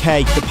the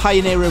UK, the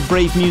pioneer of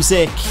rave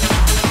music,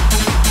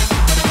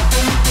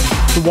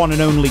 the one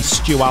and only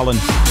Stu Allan.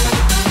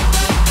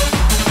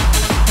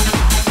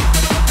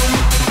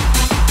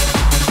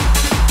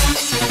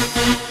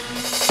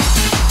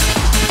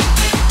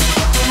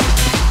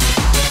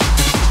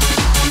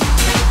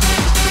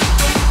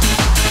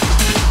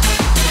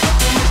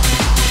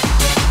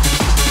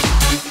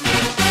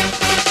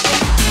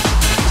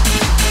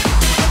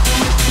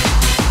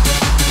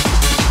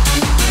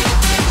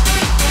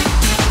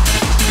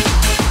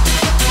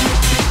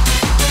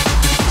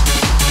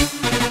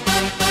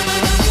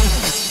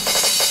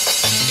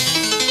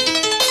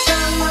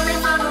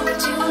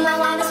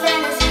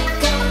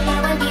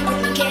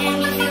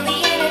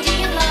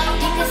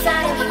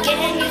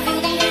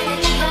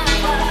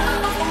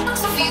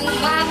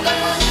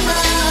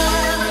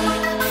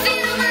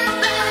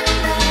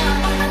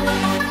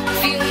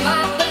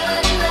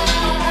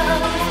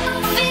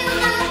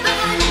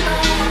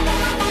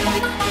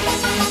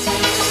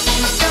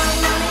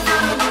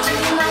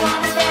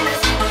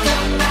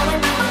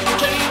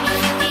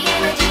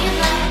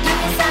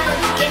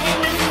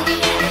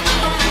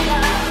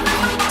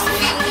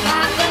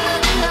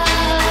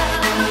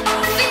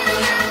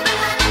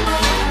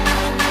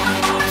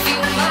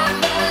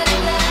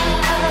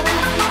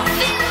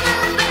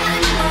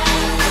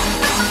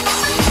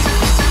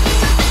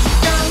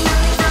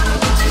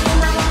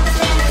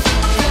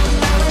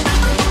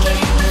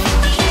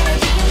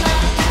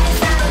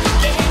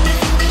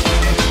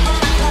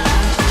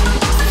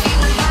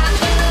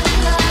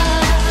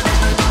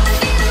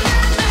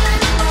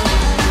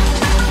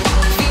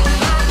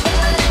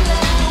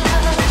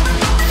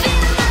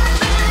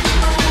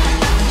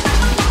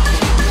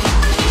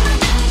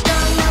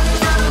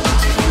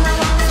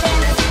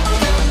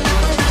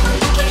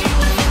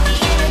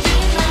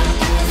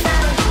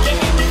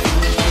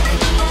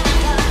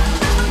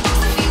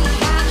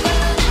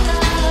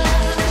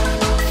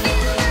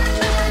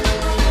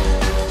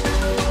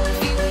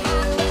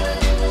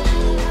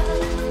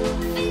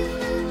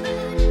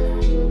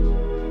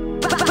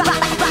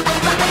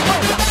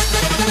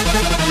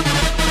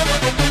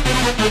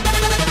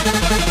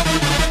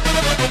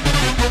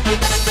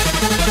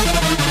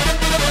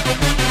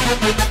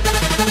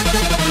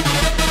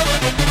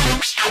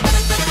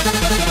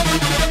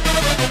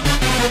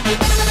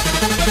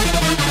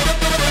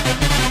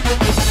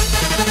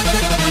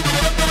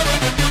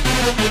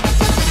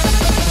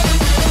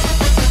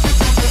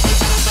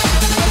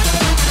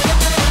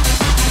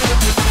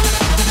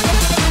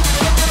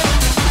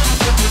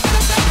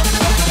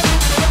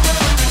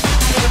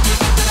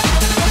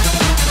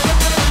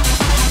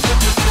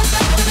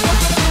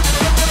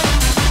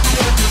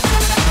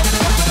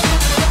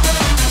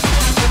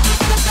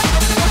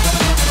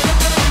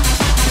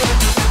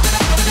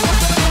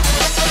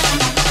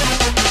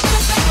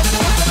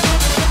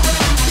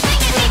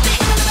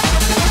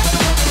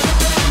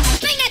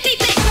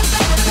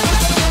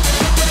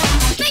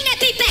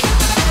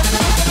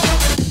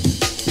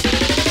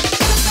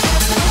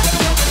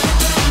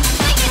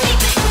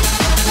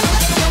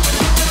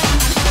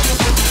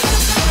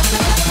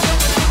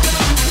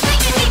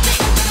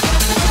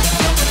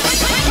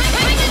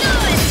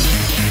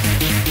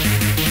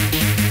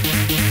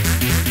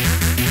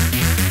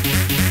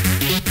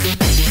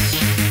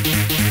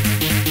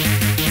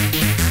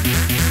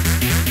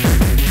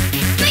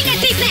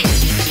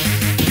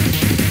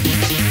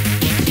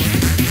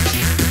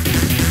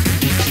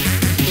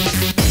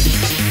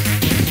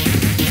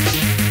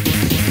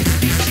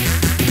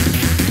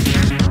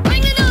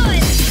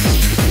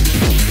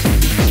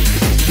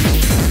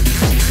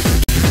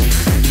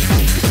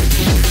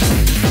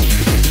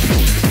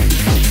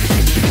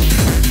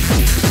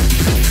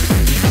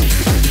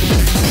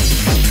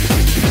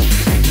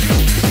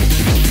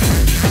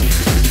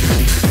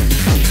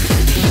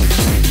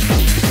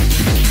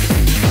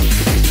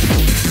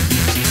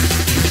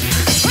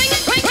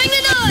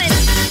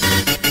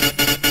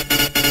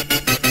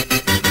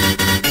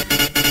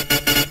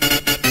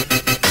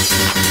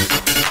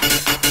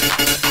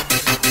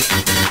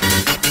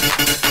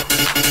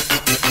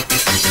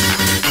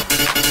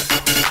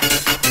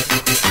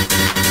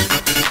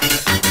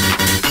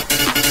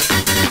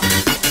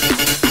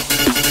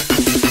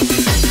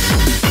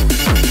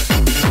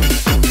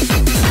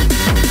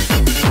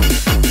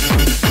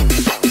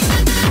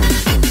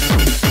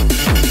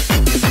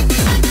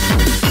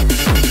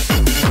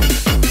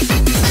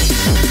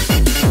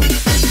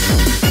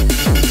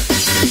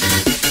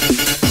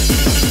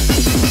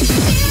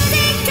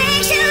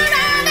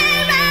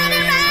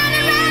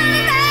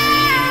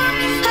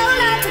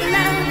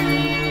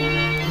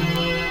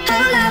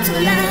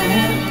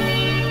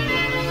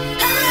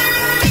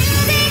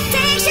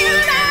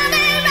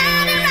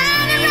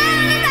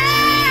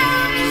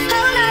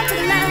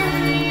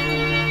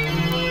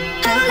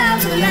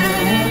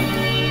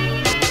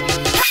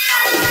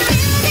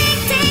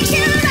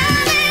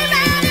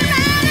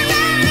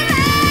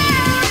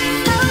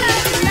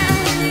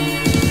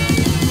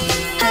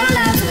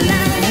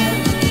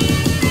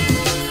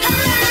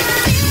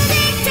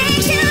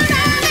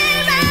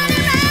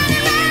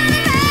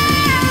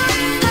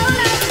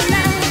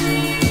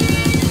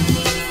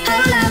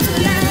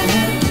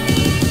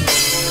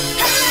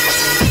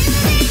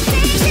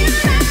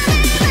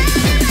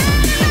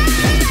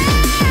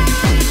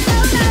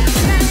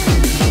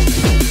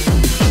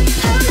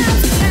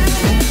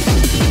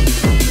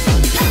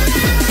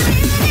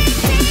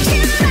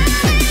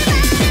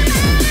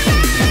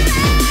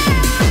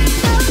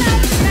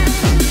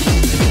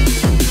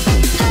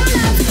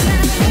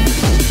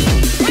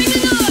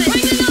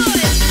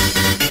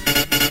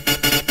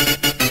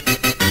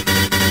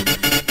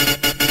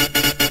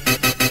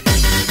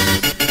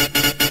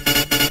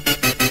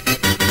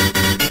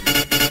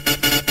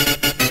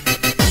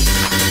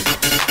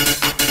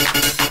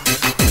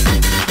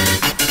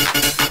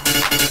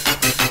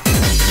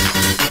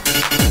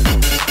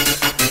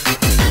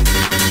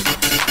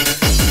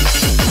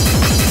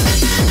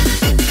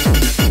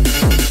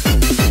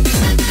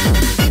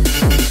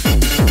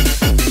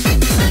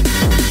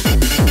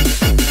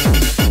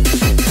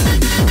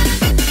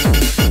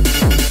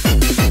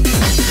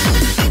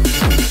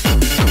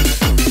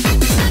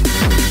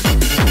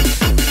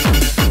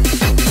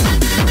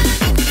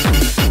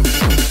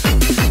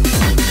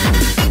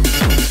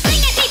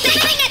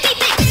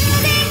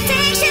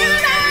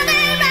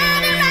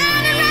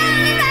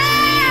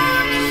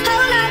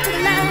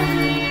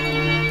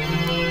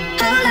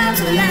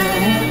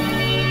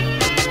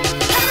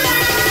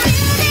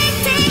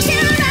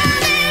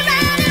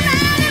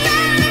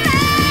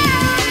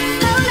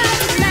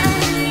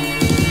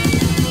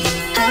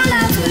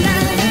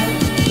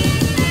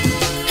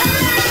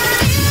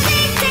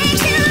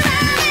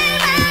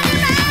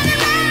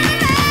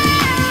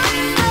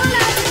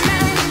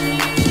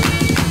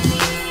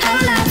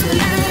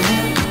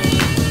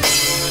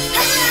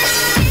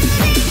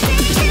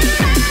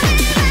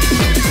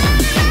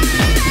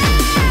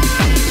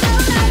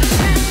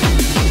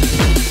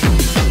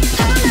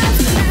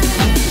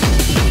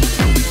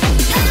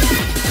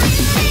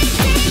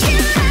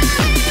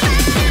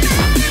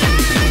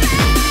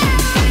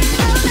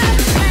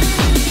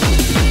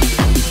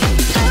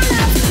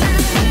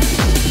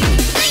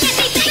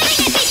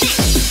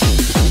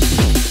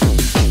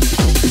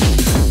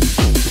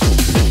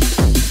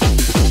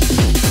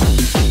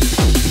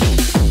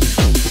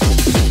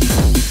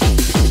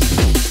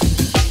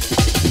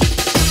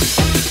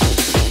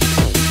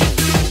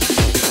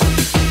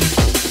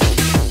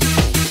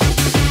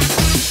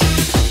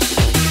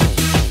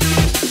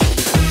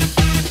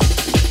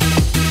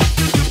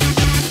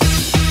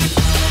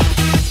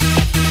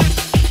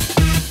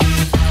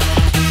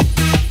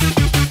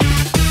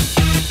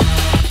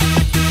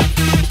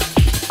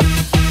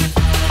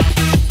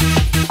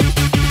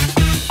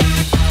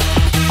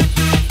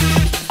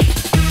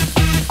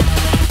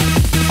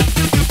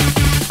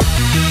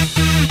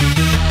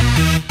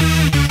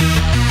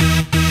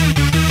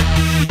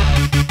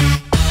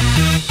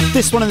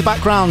 This one in the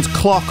background,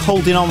 Clock,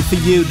 Holding On For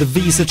You, the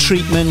Visa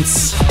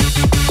Treatments.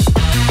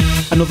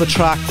 Another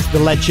track, the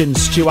legend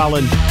Stu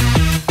Allan,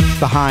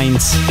 behind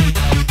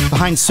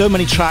so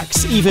many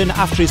tracks. Even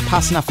after his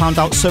passing, I found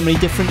out so many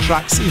different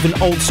tracks, even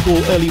old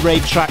school early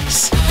rave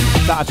tracks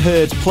that I'd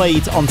heard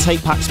played on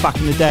tape packs back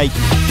in the day.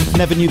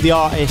 Never knew the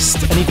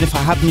artist, and even if I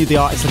had knew the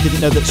artist, I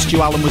didn't know that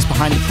Stu Allan was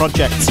behind the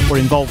project or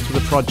involved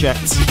with the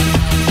project.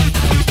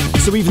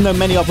 So even though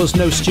many of us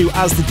know Stu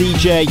as the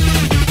DJ,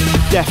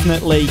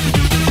 definitely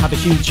had a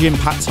huge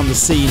impact on the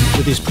scene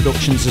with his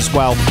productions as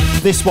well.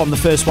 This one, the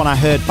first one I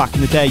heard back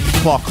in the day,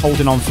 Clock,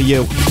 Holding On For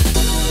You.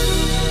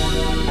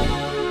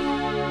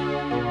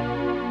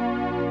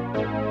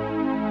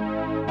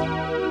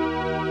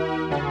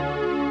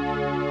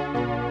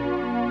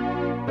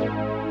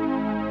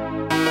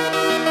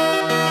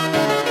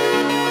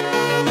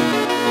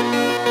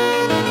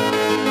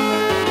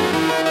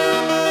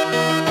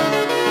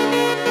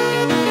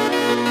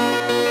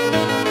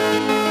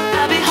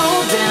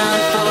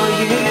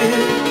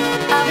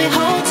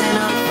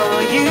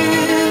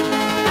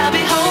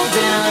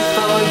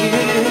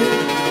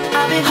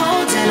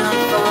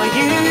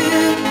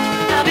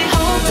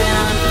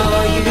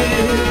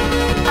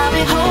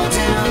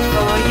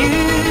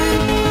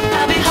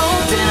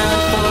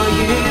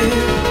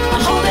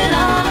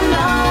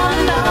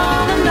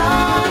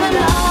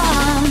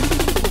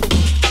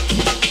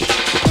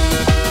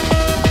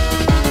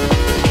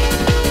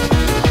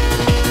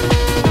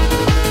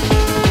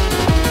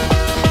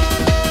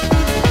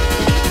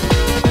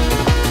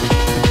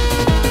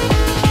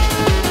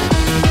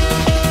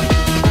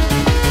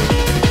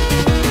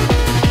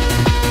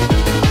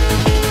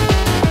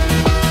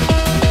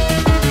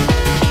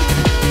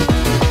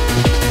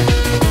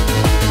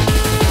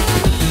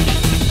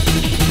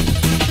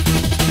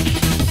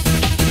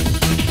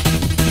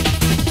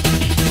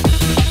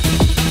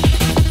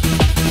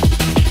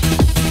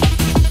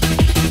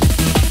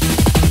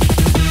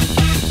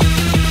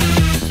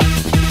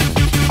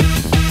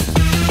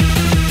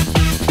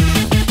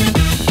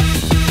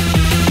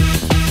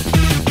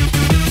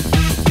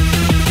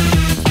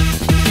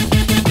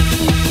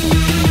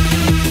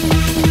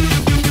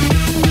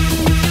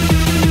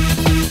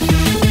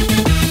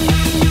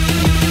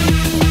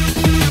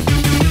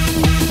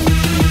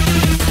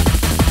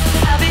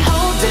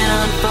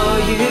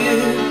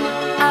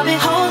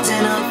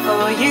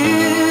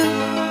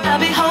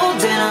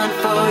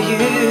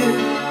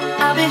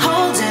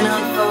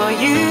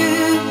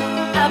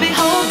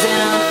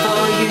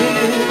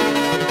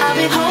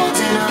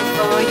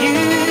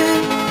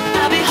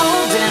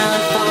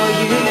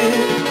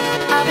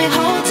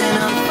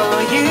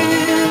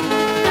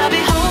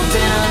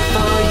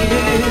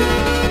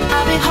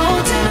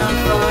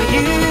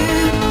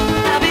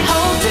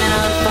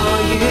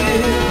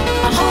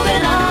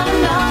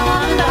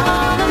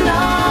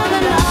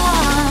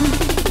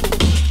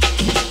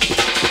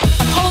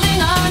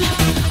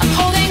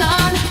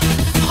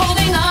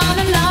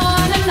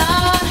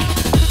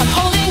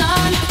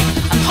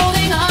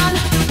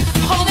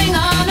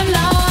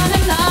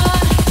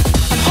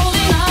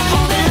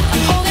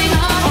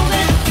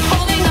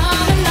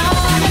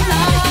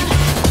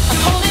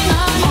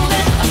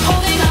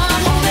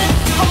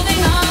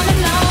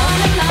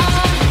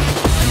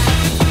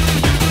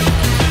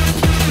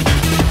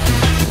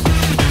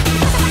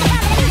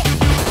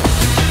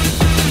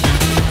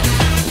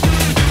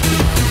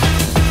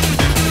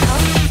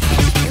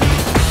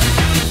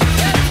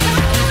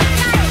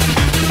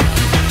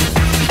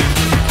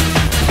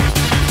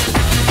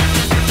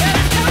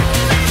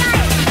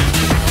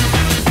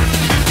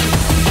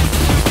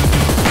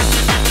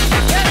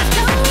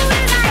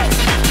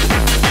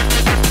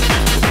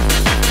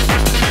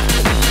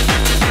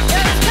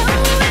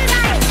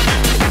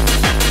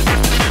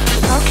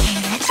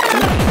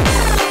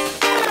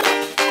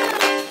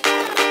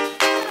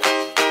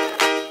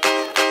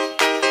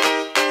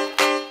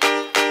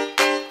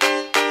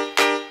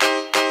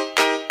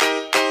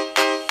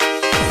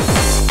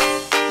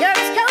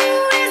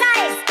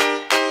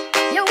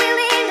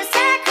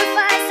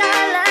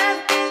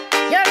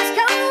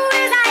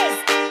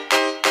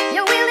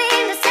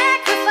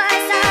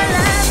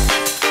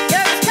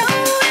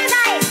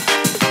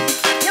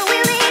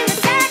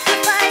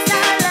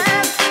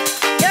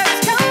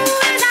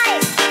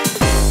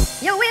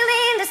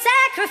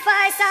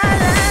 our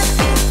love.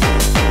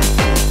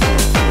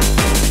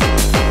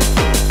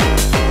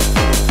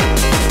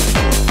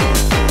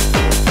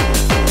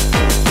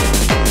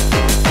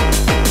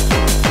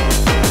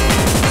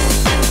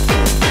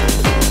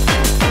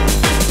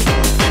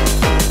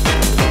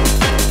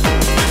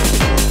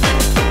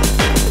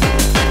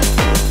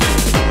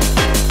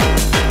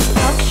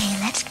 Okay,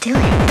 let's do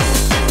it.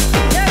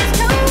 There's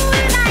no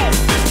denies.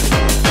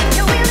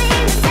 You're willing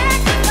to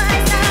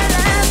sacrifice our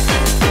love.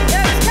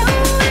 There's no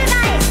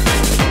denies.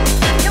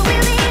 You're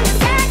willing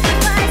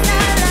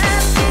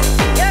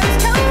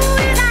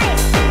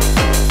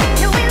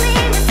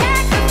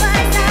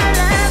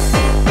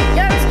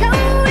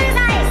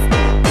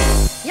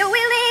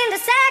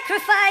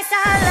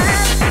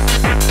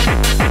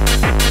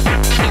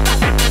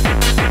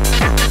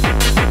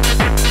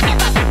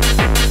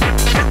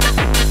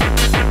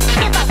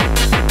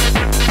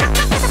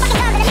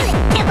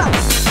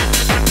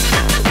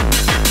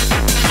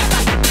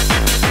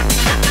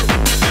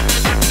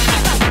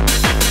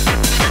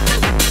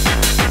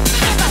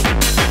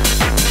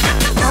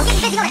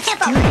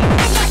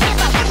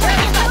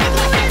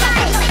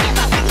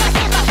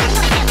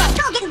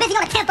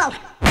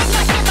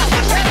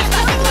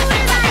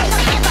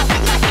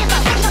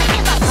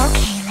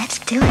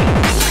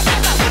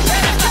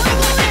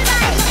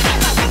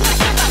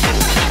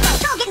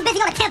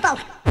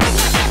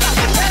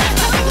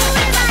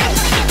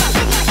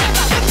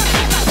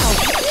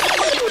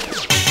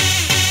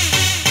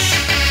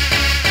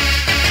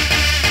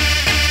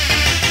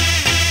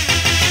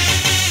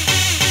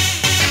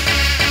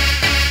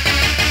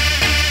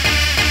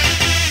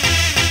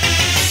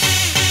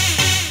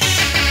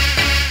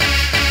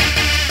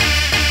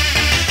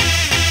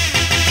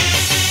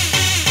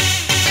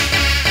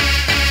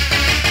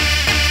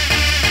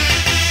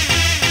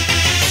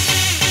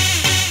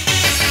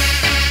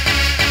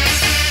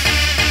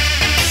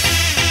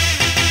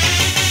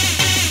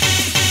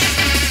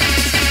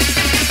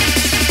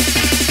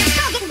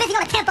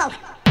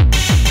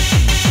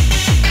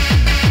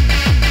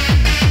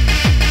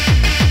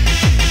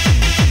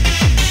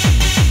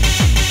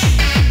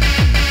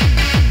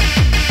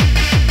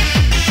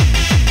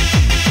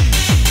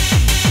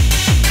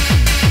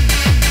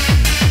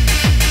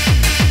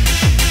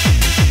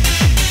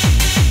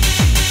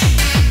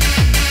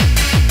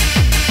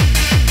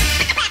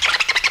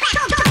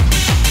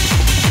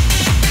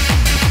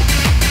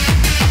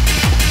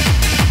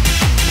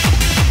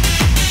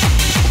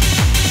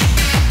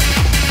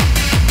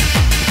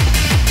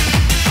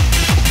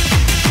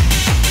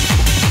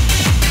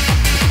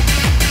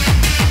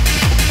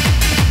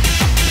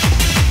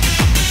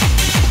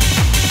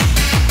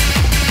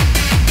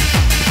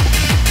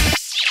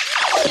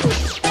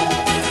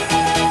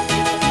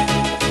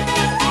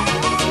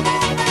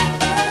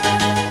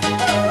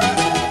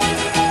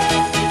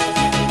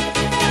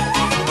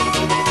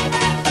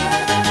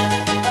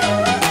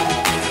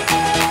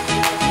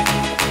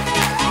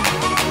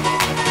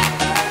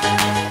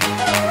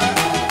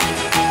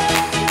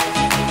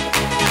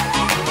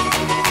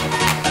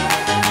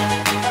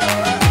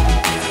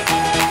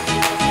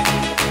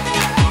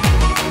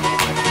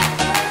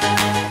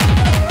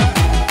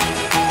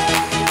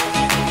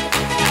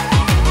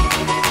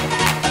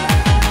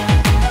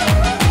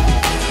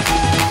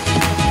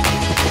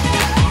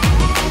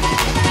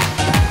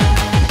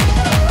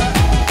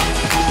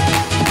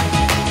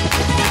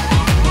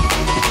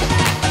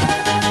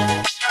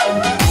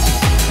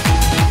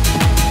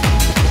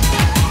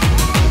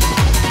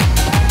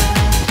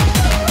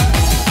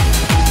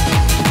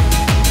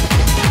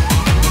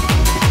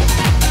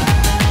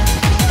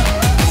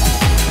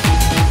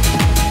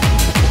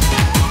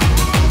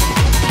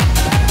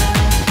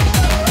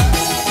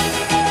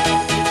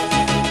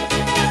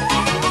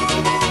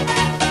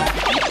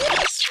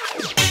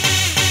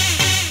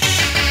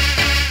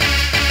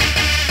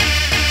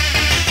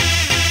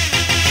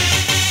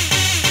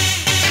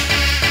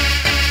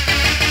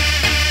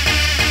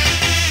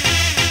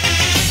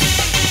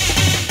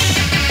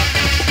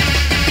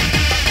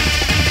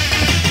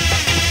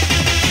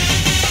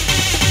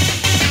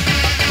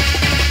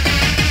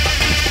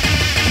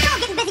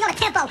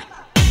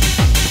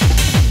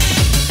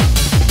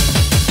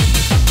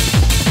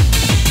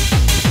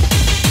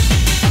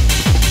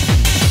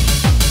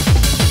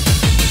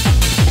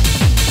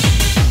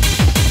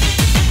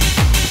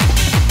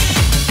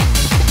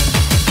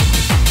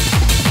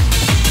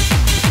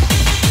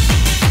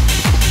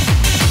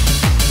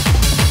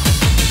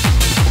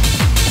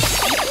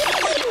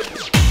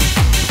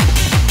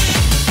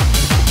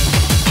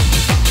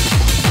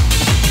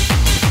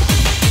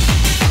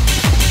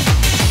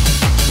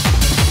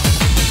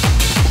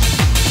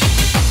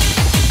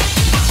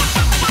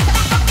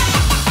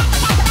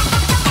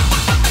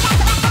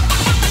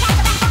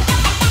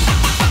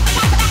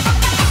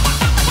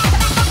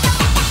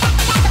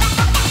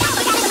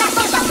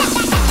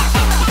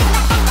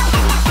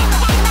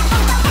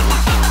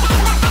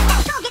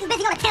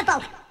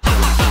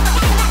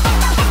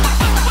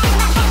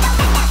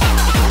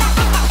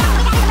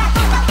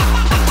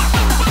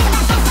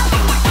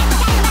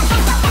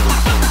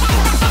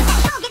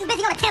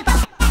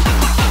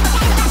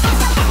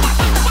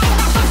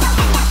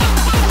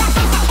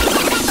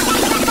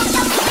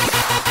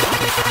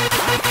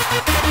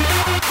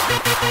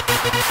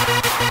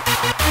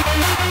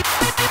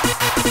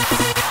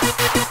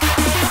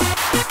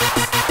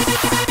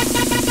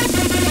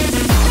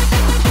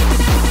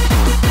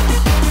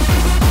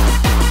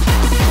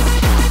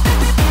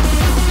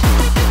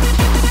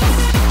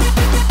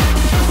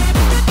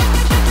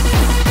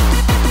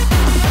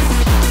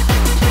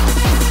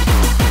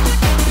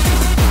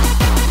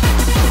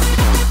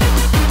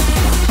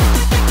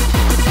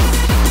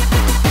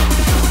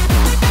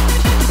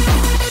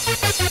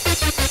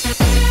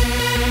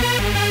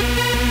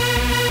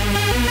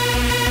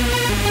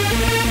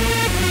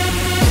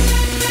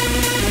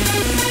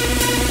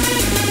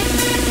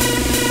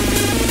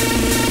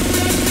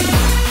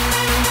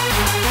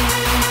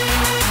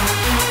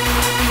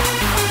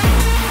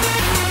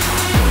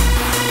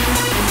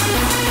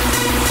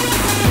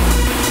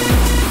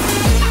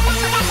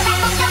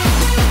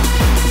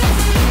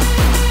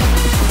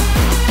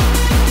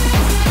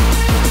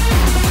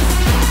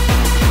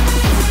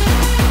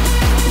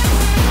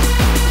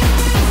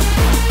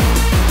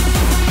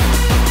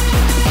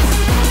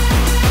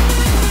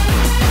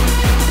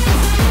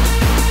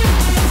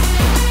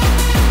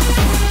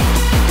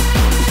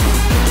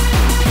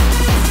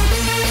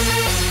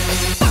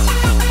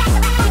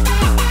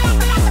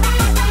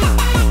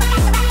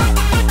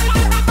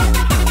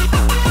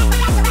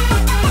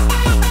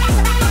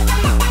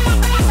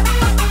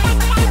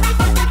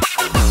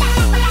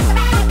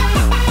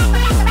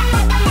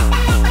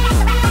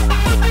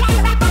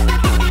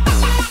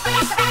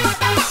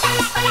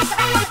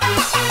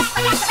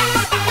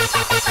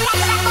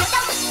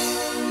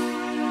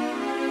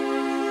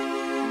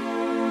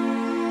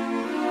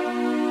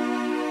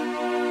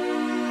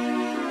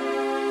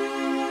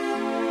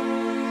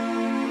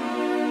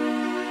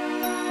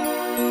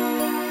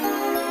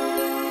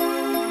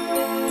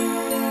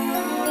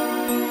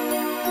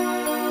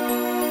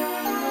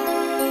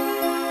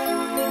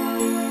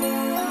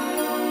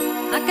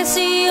can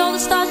see all the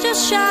stars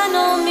just shine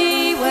on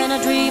me when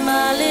I dream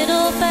my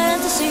little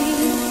fantasy.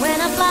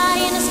 When I fly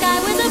in the sky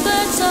with a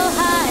bird so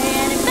high,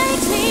 and it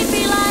makes me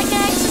feel like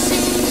ecstasy.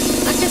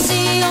 I can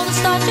see all the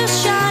stars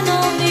just shine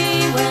on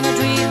me when I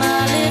dream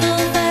my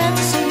little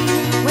fantasy.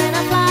 When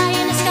I fly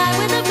in the sky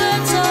with a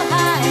bird so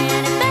high,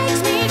 and it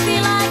makes me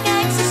feel like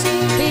ecstasy.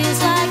 Feels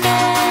like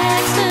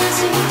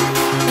ecstasy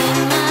in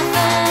my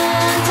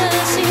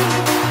fantasy.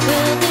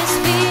 Will this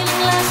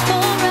feeling last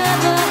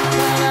forever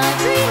when I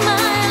dream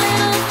my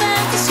little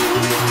fantasy?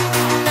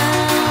 Na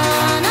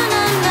na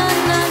na na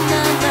na na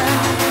na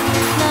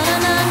na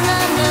na na na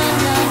na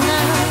na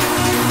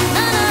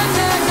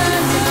na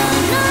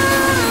na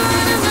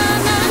na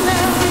na na.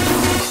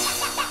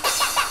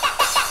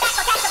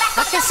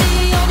 I can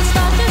see all the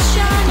stars just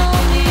shine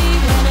on me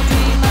when I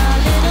dream my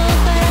little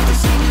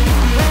fantasy.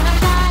 When I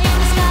fly in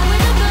the sky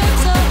with a bird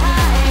so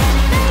high, and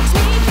it makes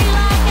me feel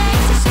like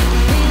ecstasy.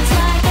 Feels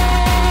like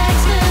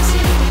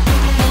ecstasy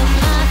in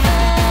my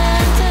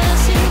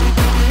fantasy.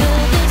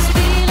 Will this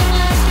feeling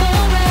last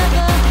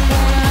forever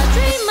when I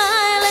dream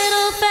my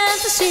little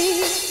fantasy?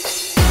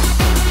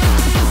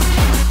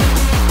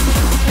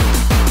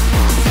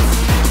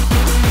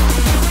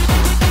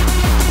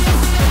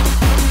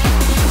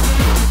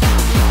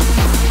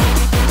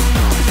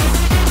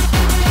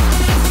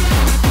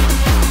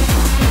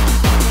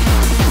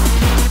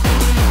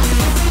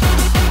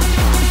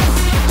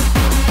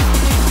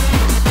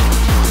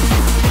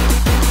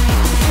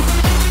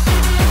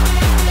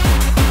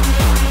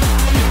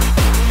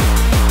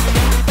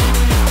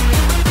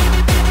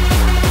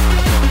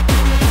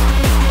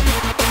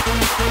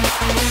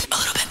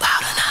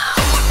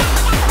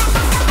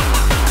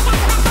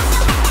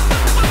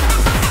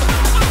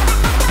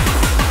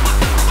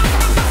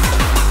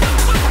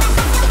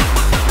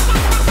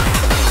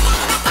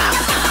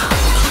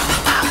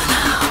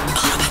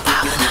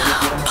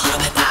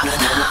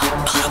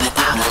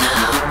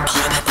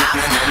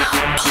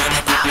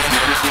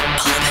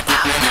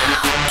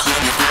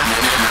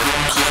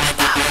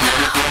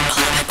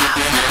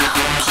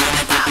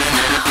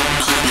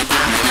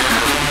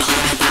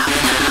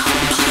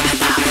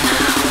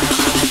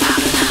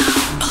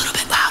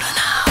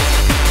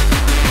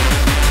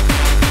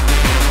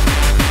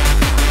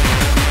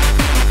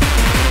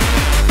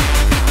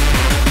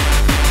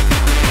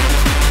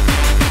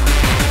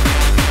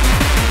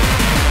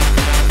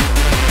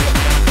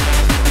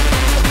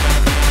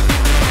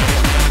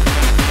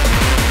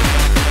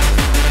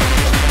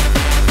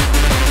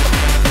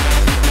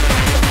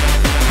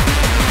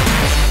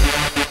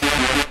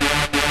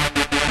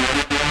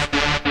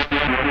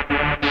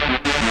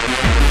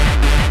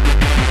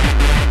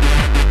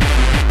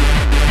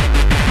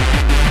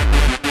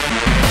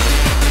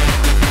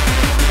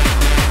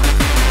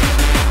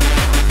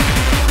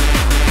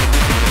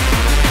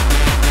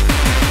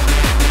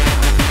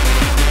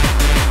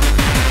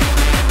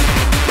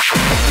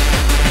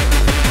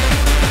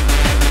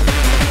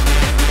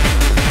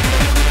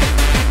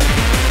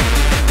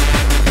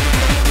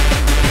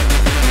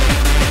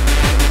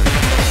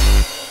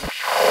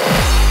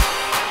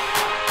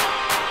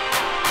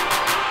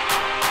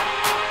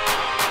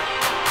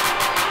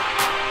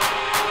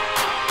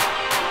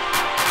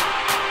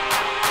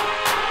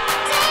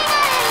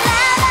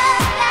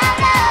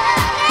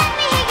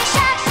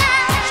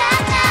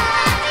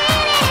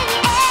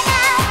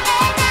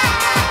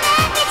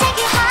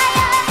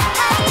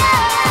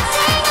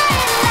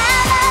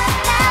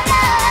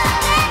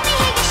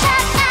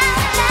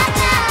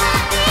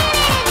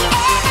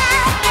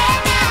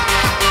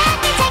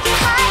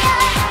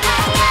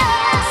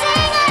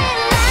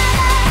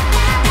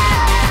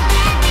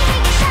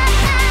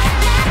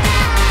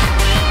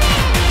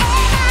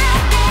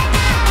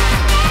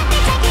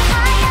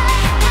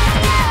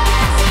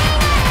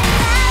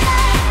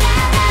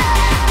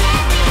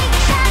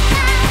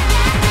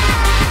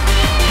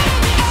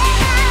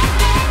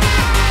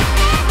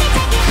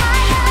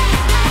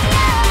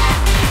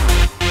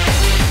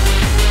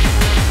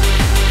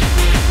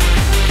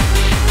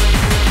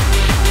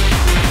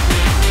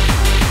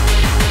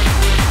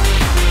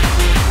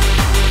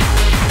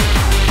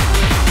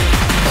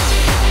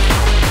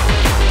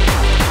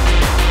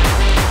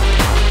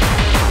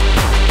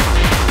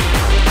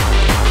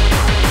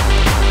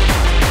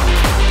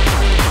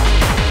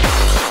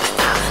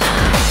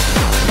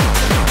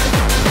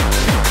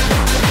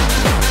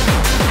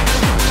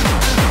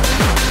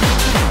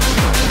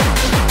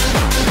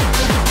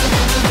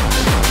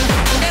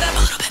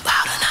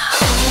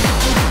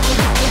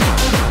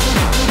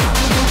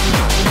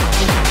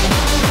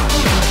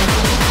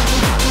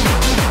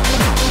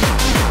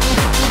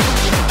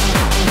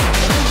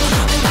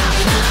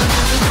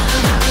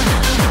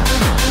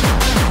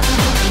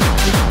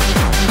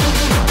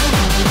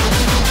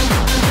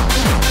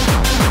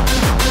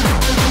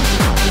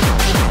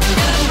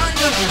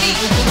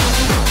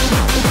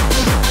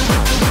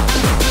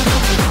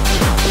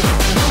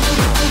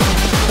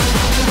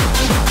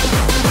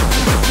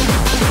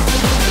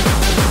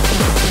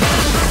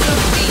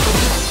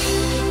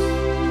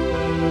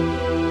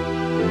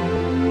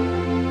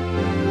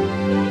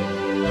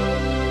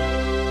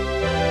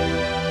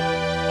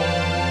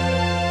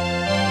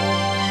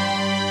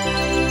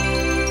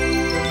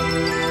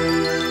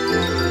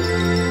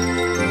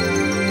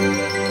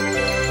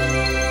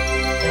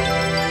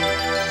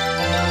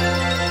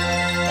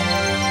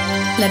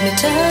 Let me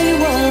tell you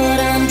what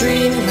I'm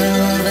dreaming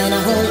of, and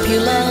I hope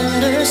you'll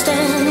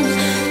understand.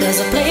 There's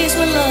a place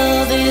where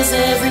love is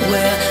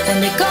everywhere,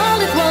 and they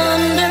call it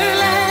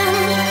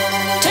Wonderland.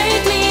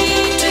 Take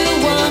me to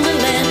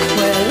Wonderland,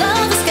 where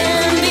lovers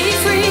can be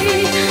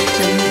free.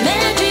 The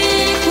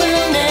magic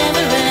will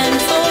never end,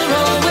 for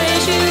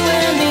always you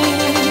and me.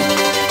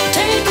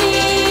 Take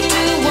me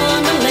to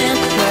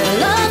Wonderland, where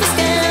lovers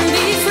can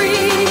be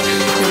free.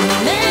 The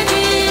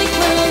magic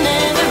will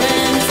never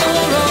end, for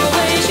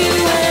always you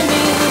and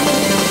me.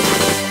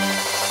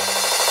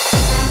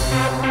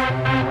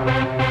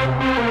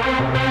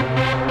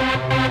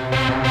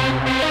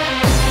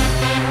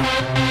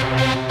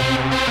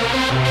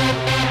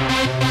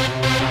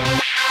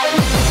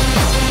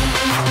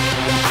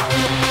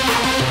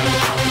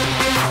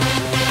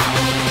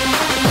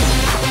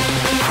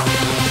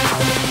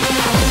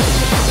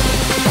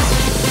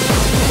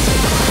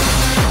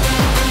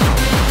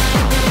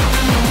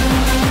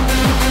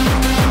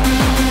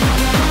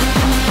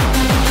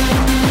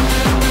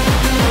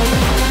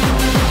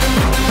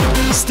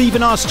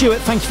 Stephen R. Stewart,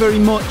 thank you very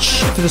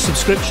much for the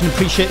subscription.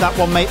 Appreciate that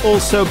one, mate.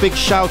 Also, big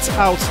shout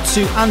out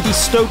to Andy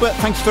Stobert.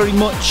 Thank you very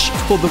much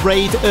for the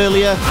raid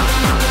earlier.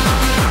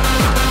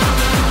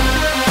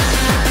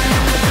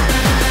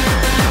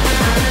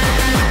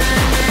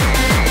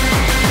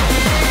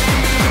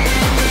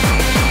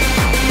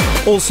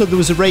 Also, there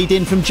was a raid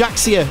in from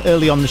Jaxia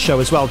early on the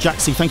show as well.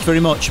 Jaxie, thank you very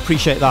much.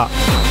 Appreciate that.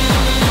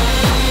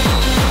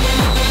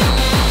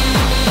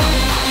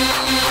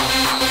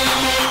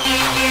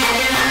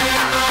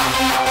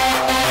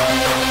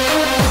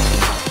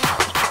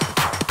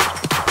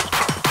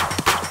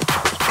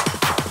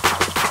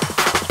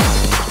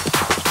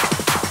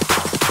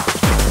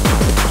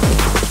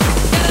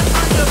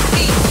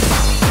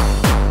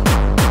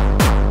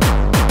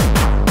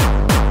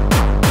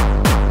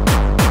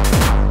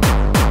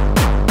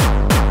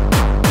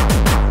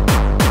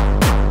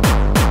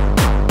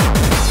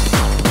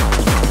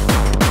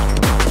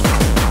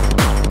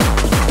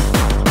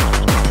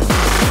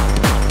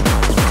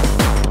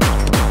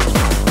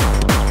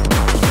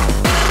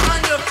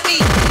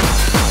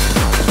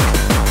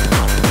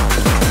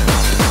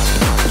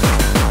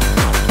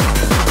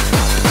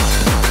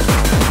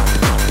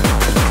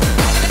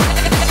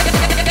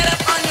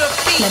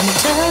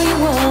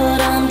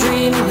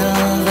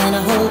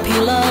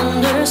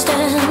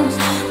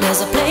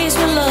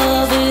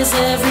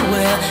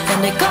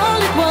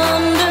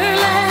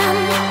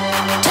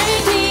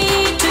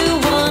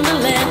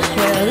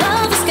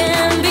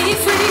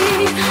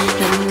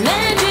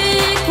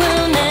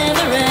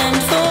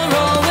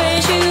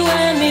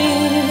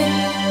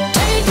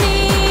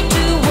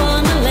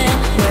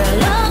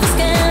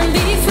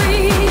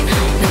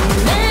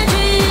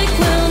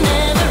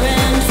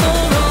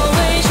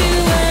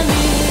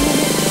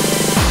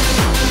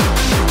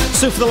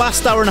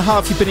 Last hour and a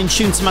half you've been in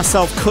tune to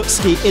myself,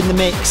 Kutski, in the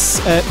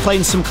mix,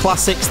 playing some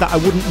classics that I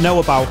wouldn't know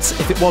about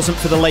if it wasn't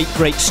for the late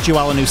great Stu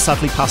Allan, who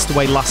sadly passed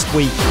away last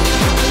week.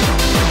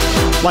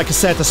 Like I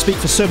said, I speak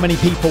for so many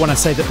people when I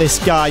say that this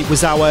guy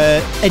was our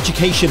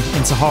education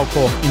into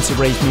hardcore, into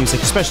rave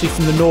music, especially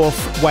from the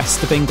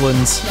north-west of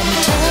England.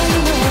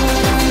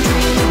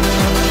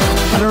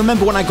 And I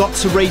remember when I got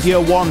to Radio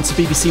 1, to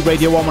BBC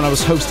Radio 1, when I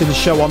was hosting the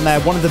show on there,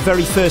 one of the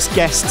very first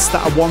guests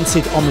that I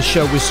wanted on the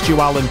show was Stu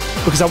Allan,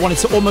 because I wanted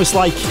to almost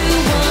like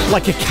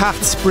a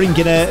cat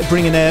bringing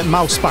a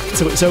mouse back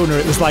to its owner.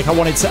 It was like I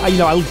wanted to,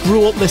 I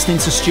grew up listening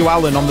to Stu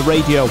Allan on the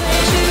radio,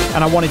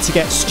 and I wanted to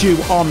get Stu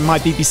on my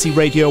BBC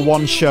Radio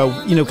 1 show,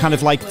 kind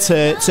of like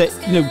to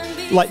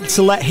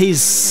let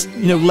his,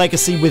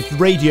 legacy with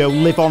radio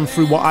live on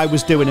through what I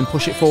was doing and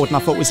push it forward. And I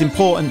thought it was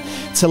important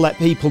to let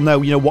people know,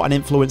 what an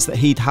influence that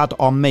he'd had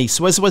on me.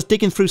 So as I was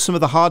digging through some of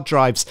the hard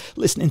drives,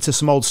 listening to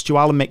some old Stu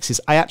Allan mixes,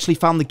 I actually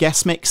found the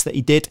guest mix that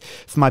he did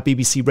for my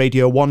BBC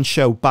Radio 1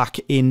 show back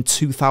in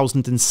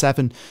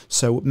 2007.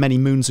 So many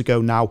moons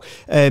ago now.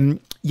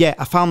 Yeah,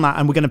 I found that,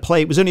 and we're going to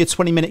play. It was only a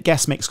 20-minute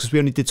guest mix because we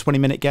only did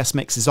 20-minute guest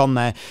mixes on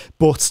there.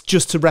 But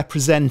just to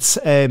represent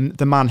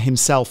the man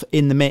himself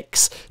in the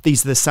mix,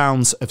 these are the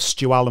sounds of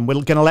Stu Allan. We're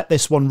going to let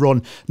this one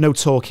run, no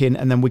talking,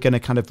 and then we're going to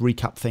kind of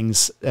recap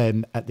things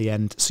at the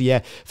end. So yeah,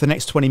 for the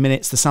next 20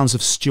 minutes, the sounds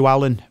of Stu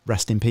Allan.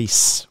 Rest in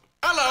peace.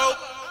 Hello.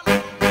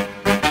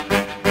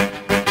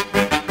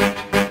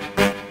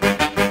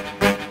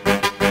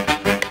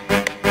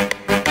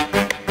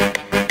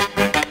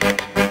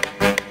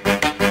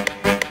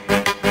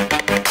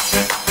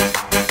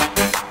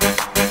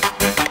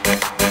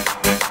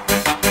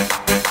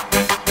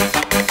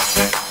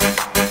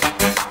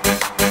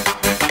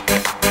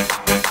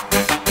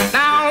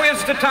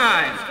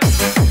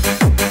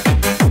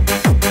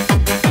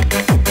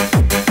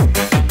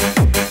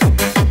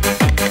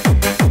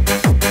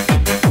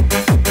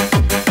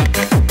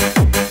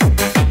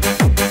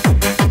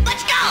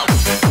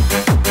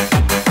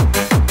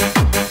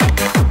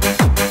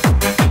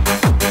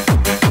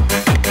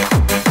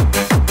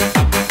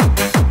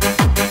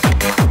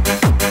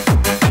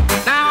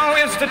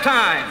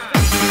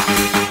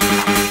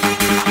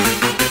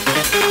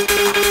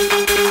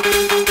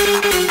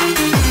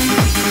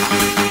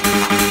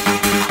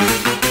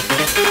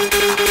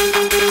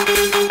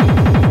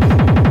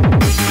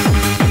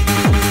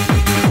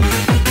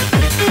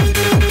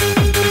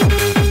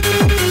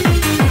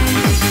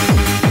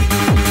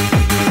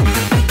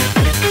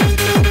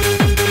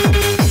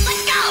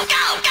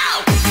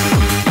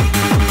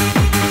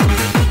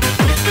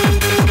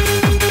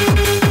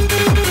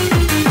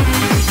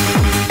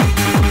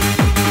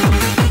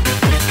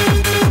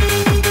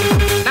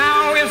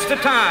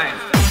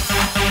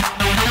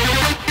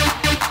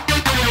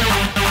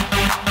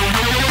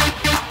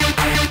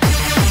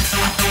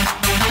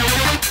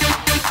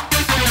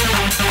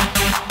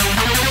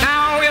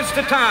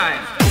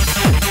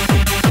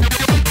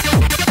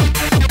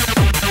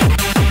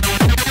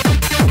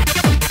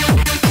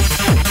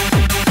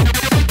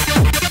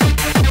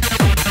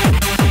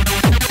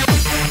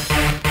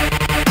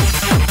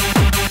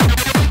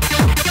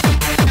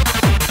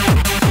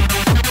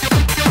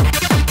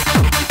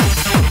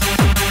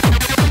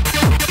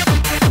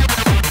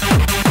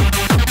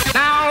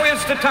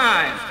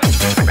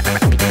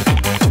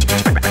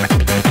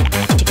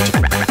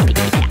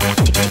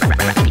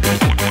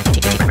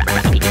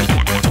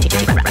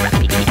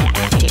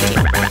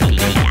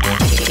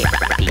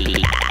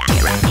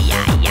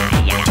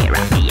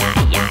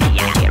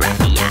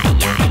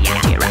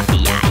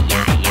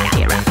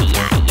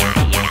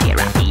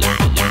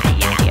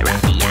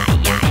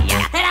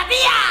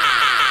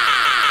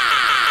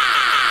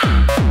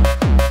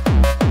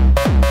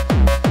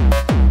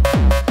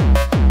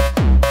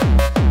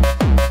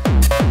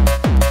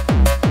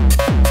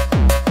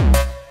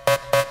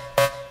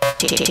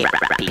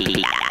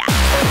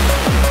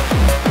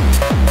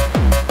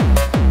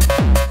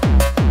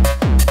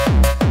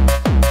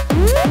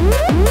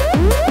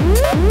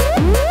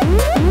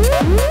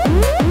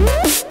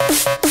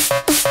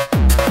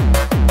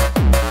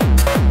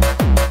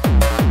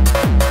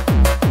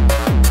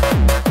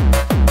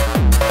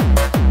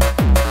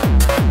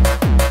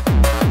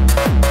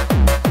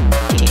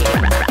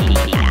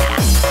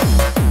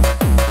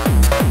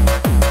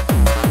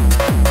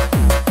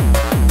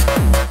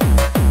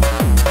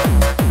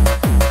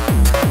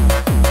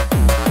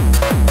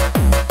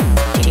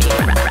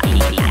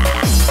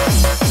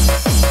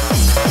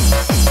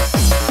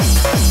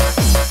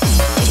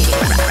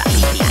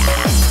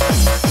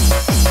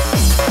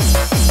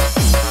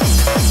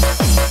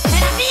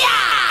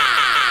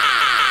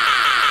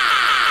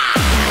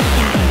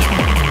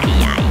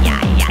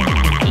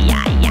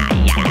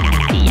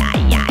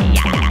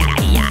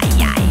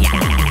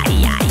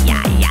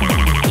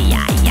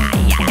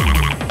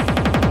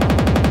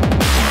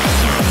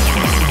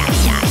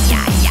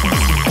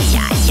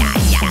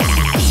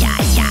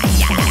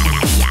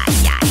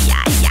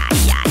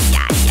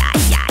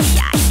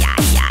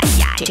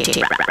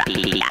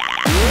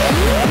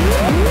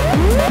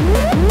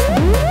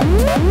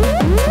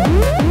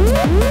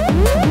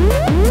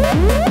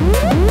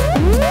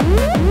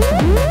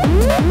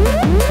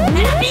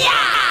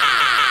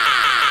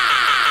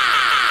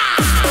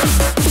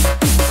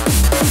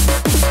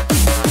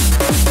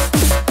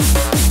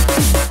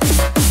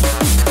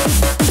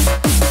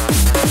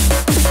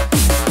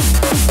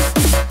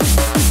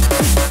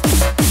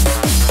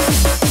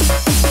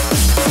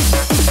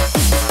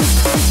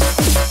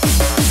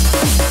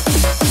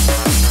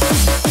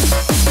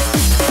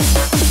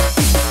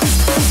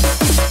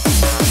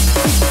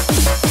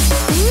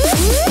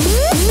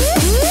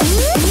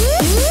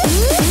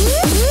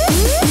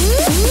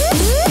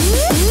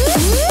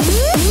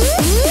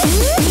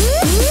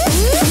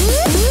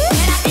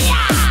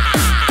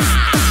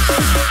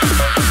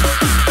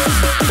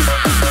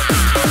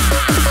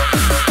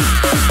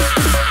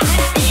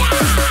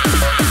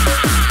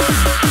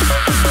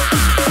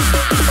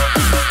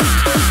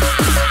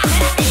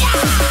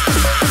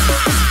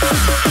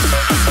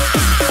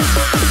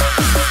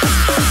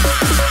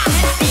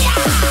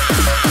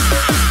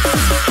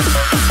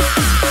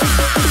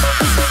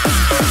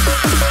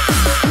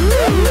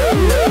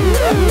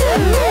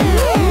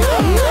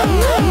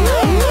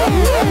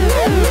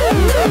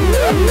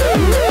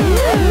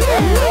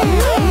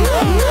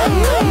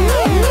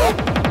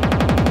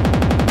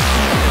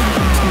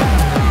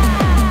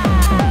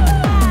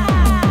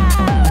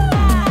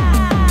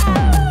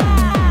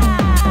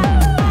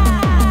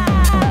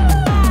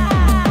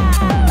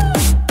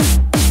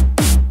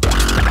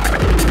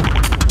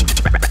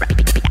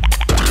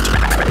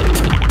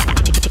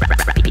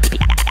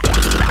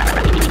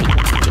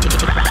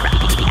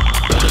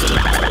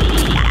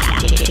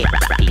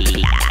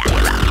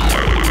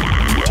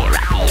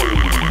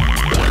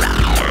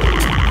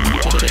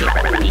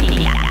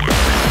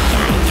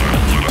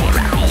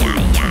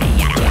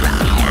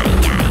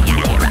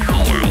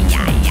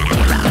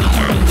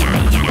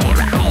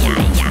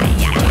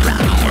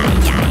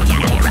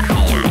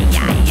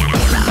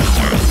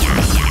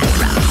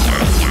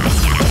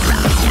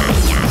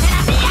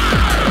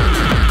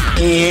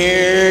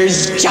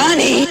 Here's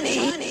Johnny.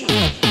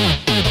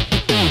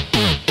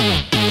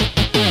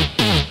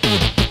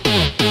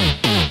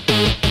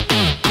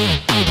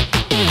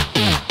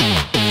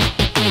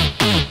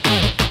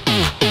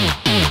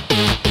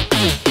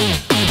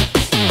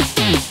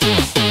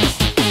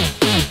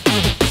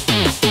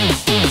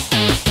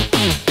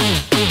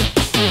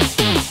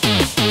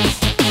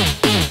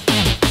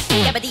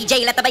 Grab a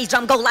DJ, let the bass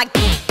drum go like.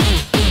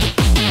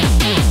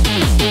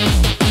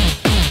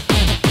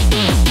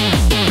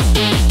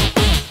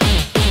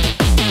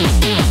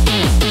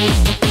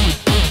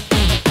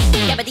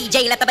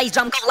 DJ, let the bass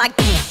drum go like.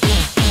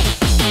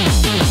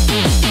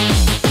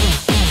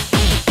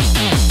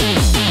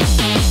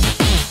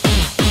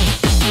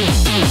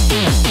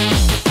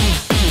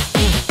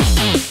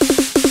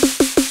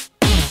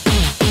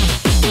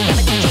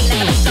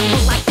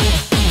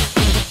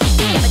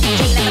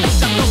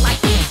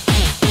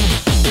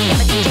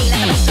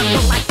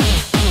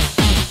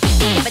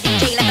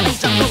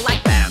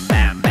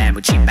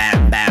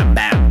 Bam bam bam, bam bam bam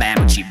bam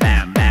bam, bam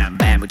bam bam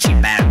bam bam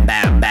bam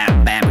bam bam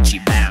bam bam bam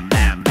bam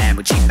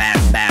bam bam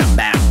bam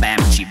bam bam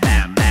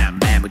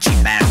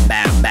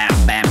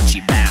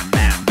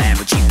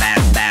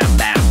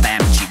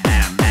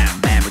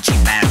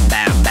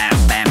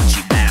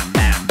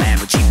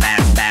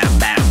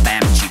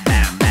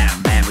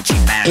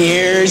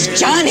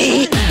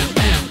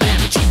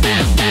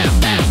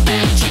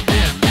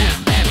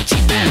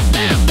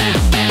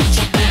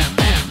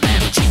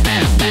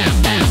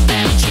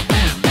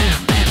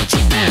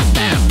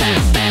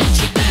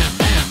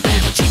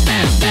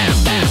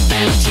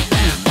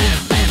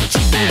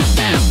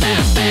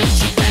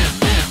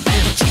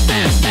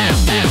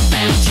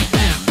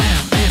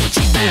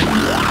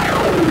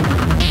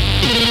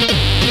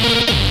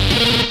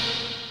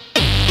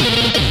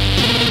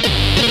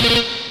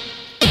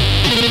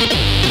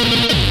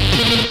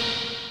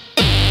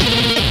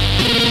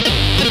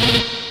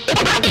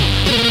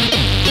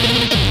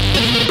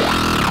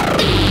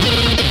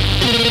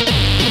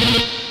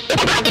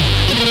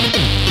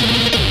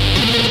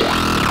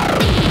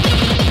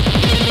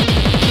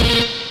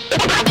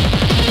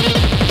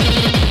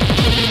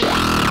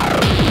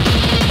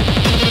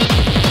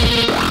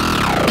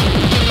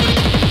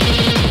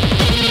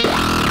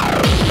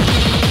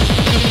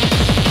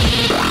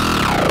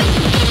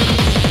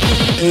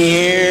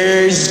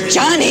Here's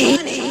Johnny.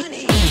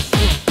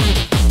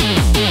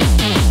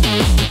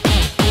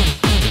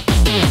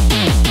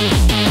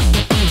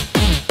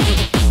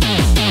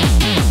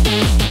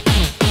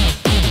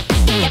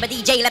 Yeah, but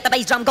DJ, let the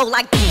bass drum go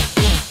like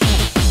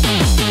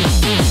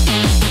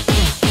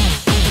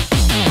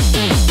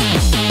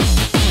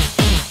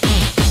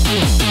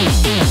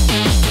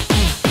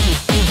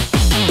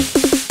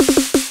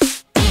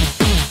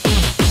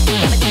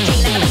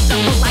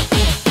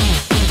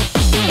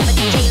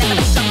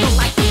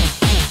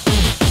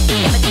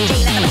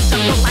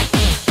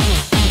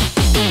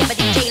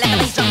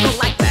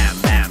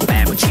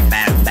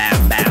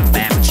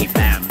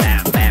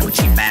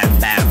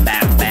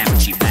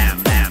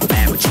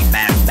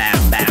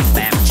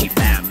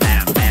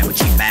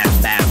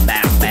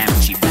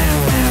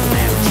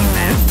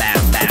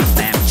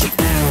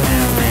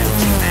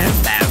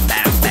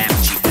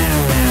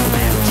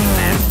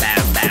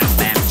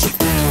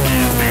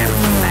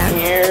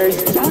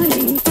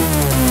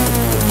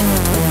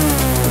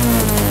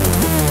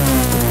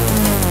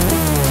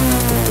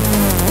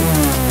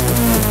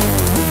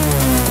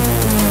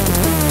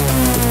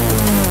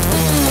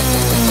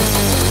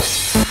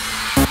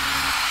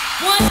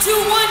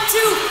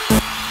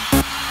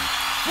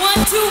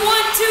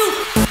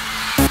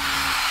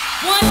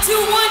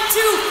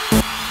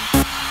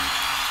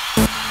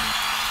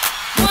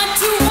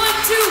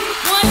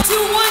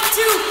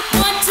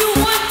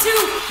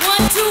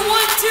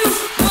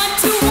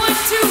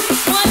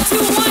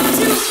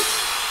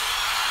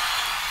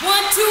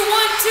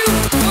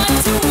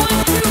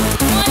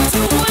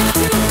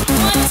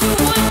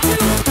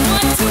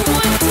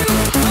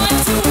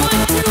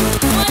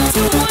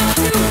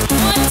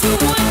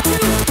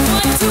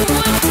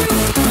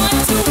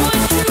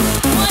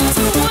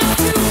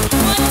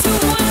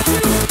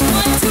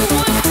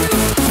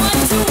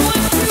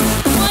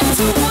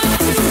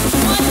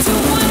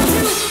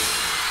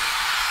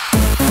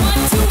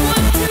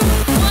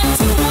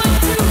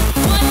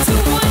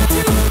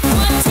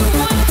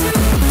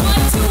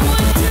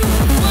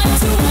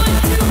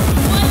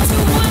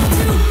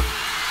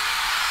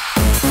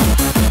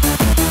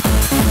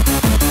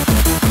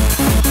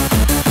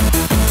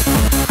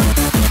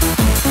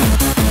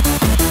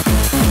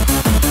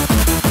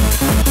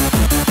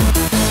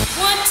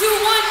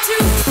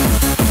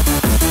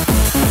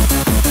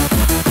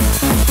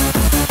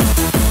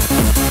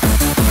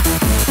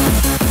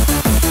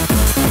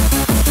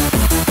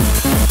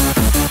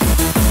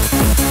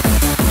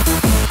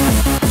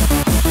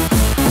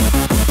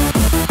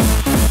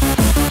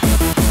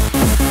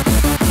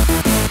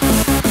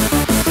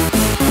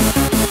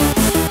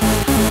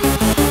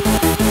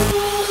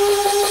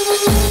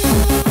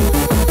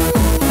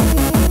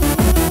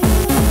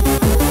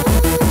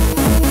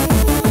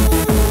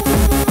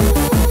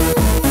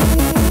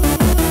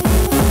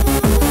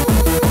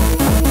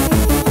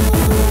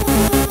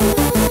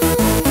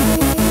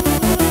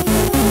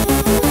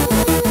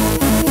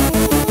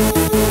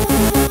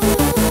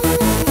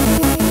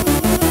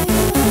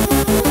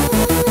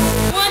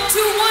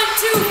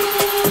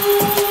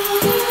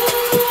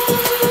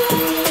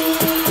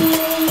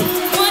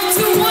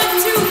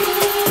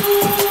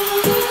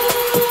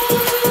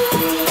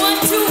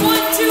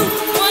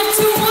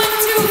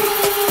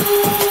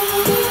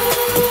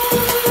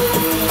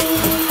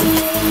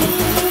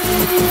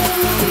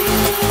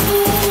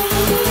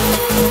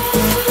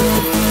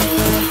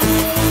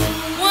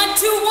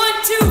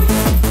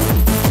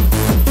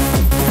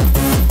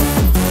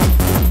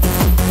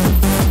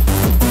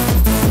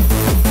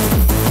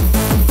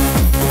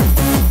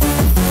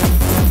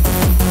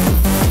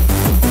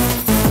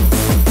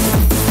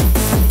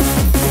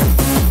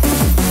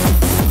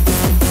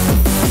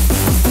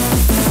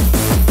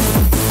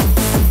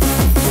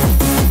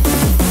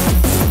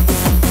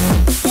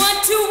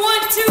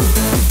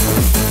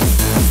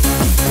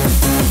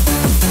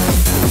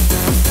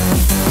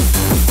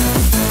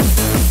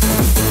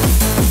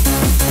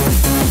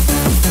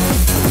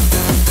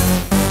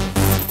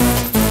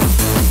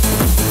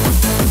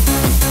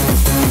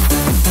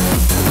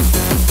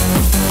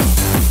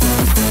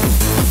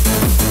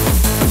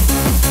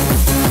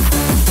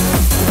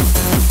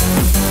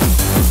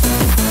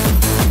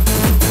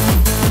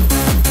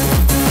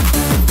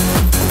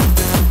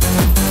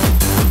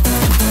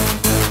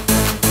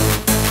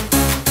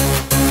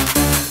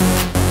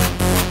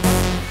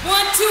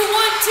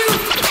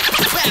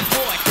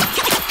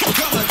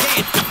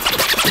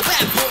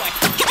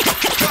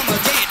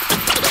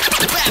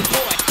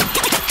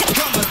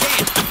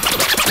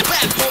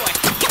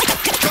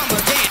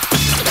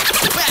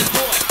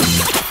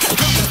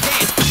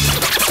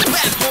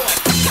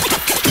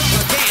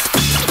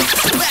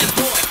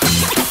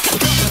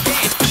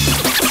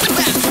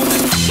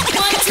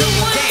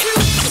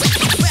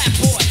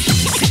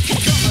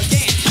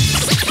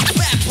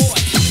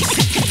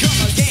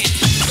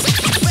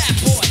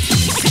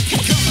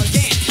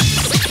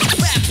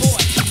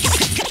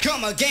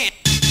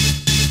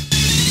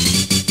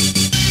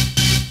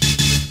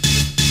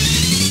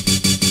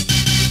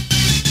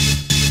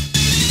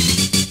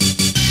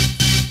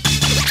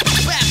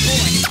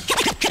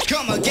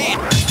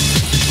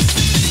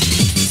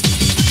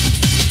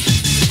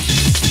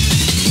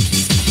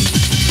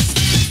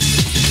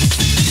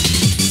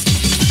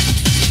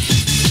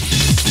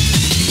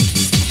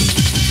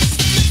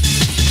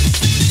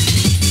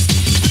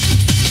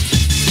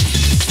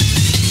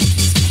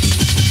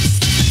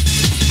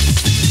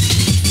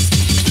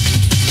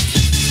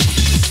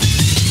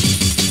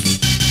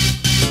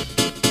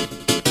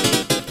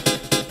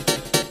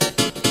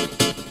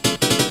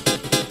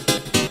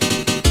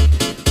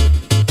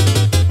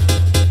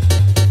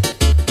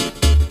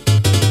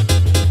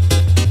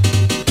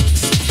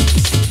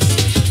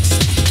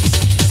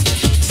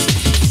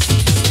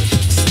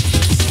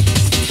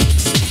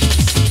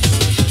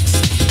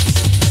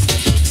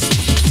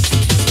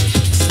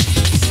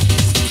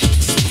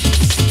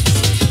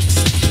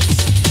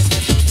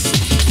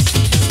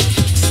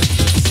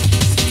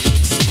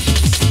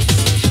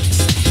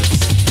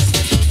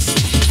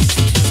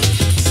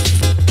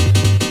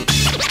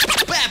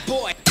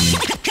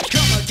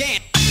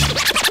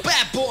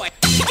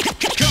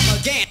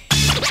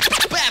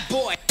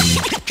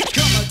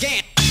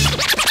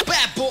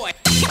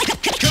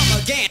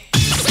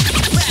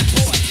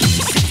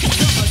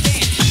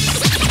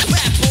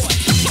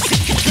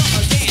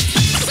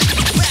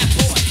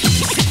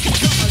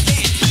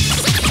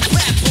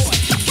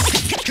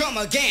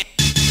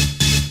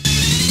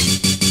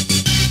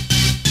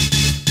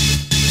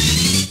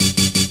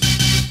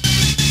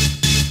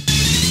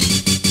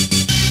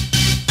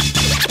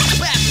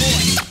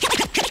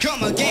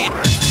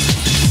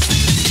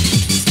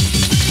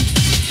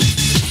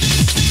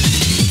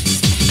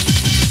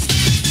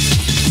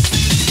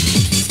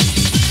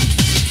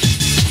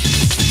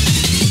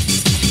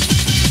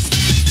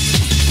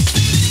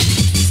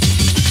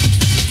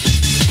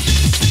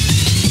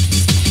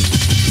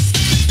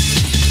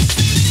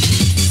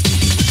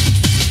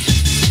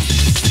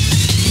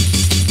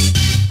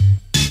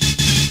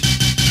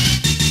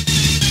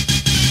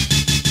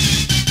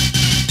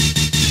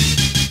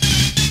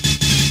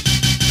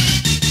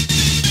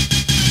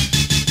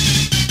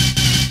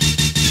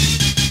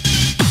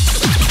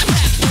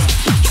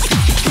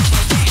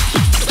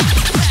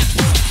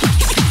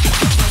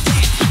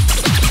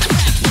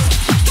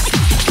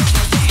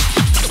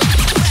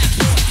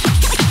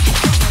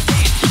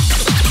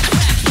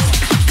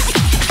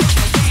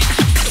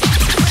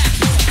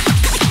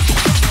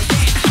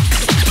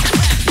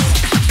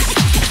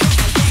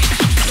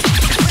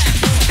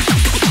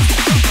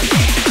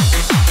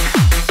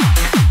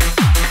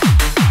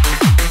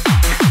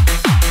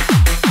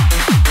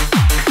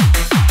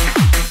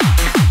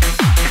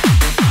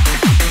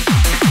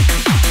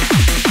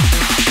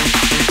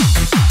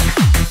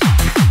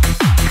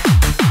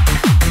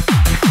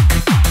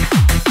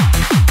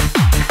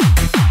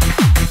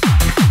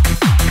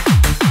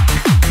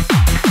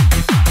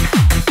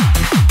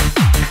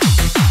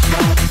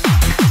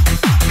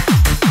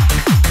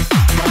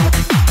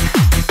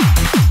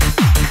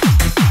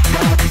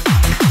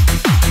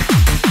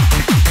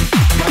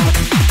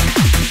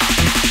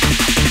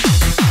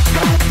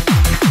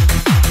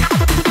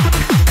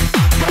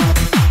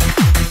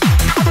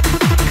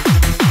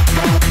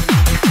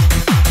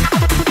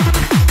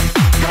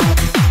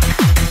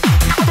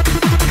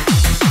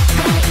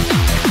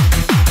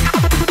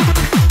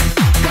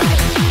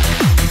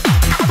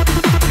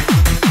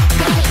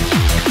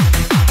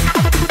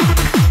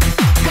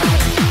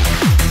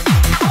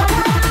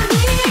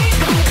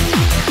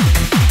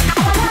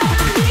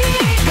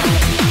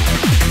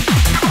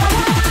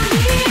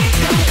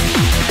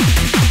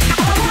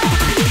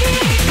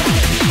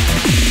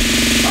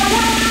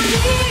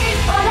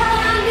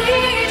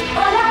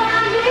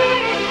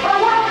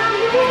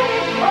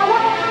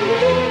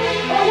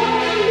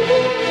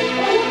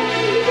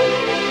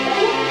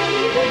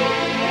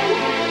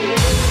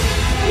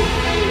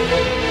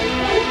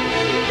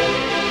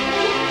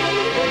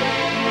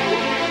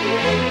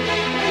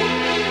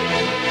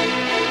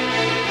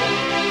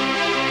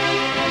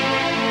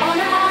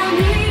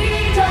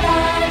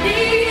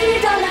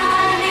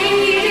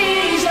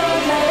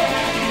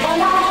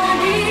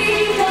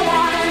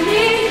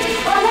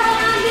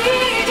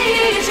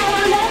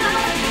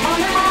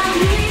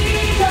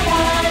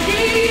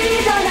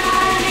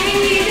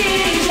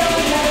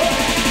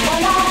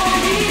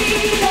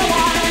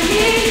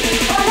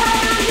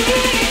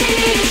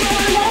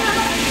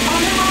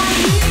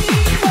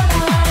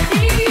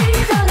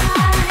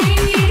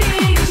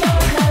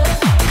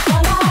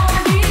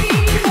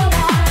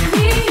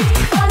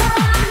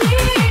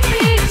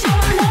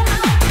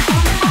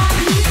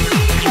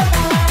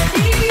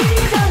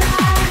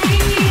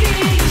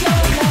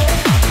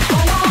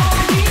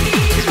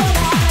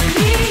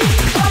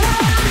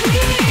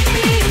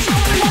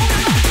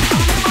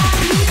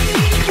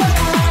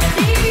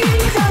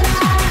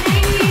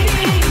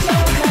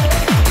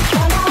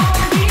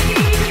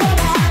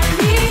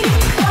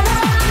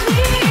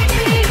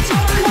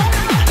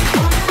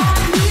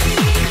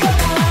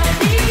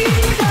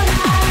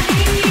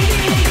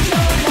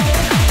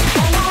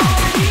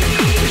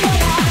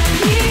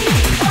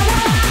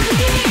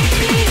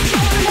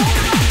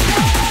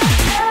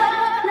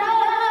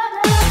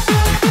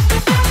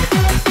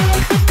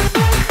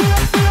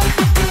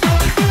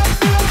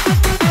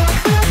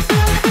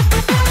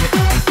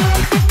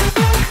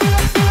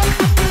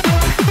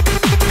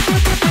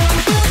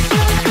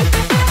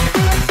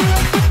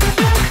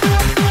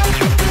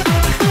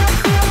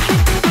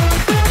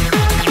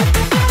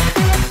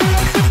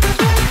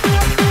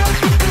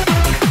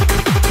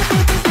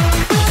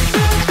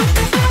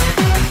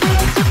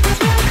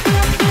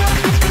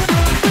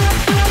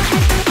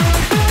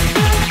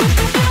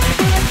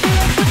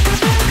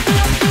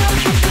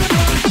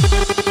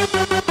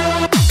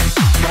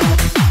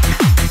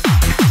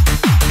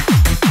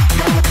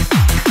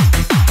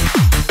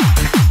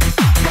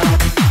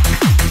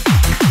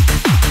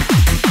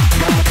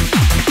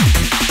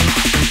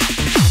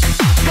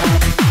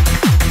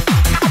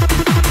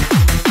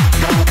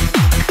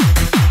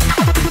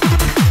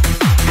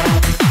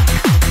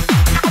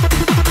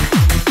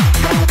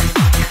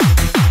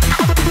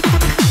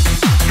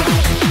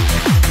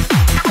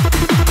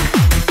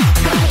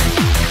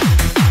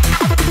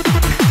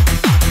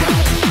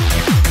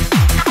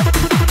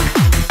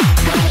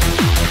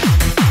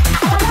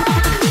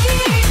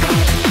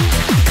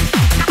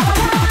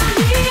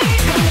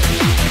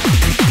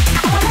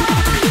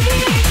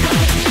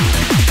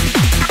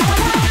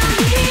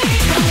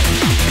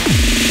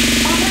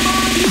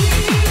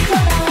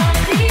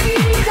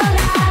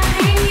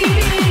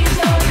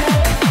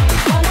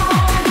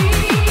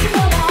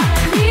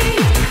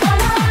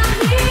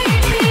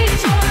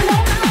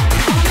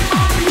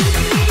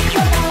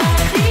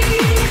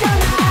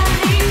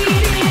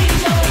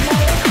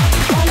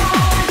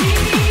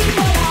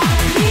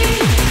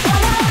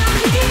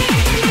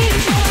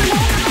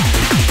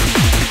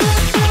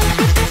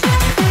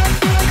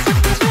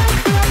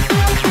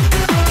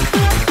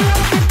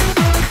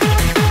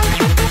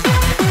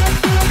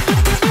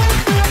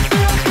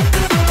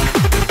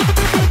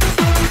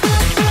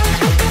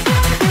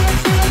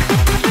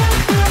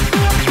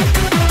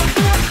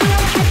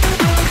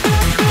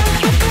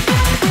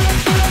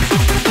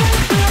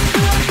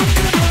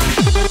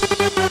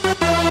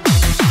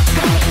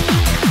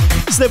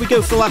there we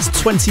go. For the last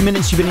 20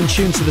 minutes, you've been in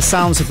tune to the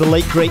sounds of the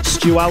late, great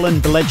Stu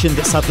Allan, the legend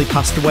that sadly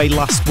passed away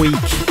last week.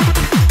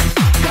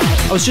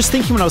 I was just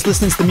thinking when I was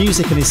listening to the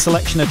music and his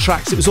selection of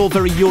tracks, it was all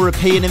very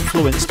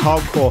European-influenced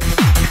hardcore.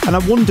 And I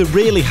wonder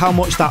really how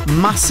much that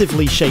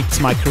massively shaped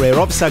my career.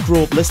 Obviously, I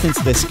grew up listening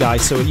to this guy,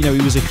 so, you know,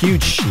 he was a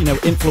huge, you know,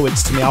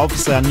 influence to me.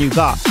 Obviously, I knew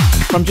that.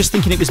 But I'm just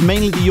thinking it was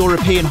mainly the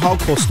European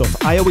hardcore stuff.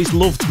 I always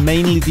loved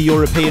mainly the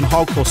European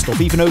hardcore stuff,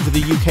 even over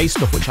the UK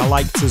stuff, which I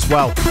liked as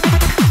well.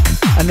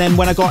 And then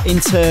when I got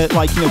into,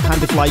 like, you know,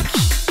 kind of like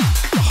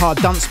hard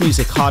dance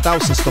music, hard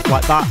house and stuff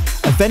like that,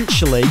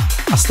 eventually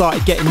I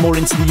started getting more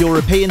into the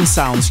European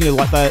sounds, you know,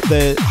 like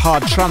the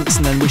hard trance,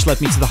 and then which led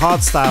me to the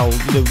hard style,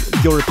 you know,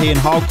 European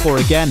hardcore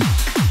again.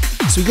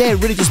 So yeah,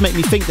 it really does make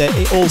me think that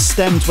it all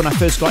stemmed when I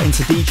first got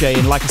into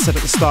DJing. Like I said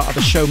at the start of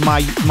the show,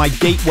 my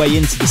gateway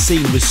into the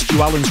scene was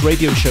Stu Allan's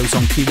radio shows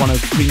on Key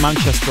 103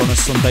 Manchester on a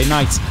Sunday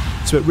night.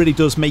 So it really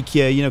does make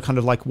you, you know, kind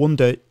of like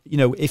wonder, you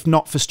know, if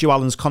not for Stu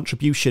Allan's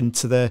contribution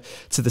to the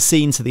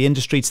scene, to the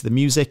industry, to the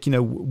music, you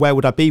know, where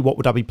would I be? What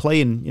would I be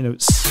playing? You know,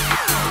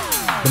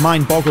 the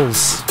mind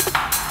boggles.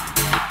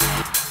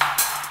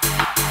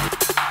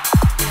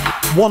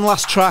 One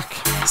last track.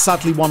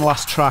 Sadly, one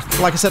last track.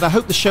 Like I said, I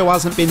hope the show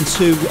hasn't been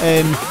too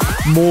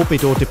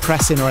morbid or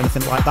depressing or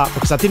anything like that,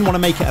 because I didn't want to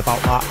make it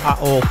about that at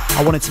all.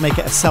 I wanted to make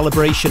it a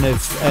celebration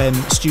of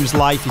Stu's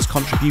life, his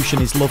contribution,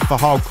 his love for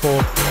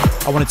hardcore.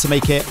 I wanted to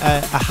make it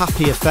a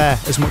happy affair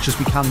as much as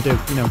we can do,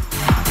 you know.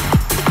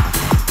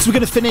 So we're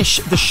going to finish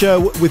the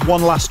show with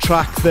one last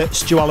track that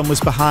Stu Allan was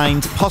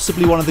behind.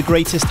 Possibly one of the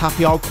greatest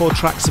happy hardcore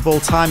tracks of all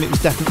time. It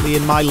was definitely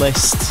in my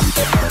list.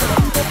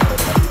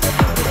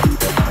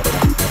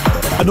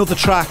 Another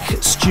track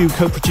Stu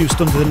co-produced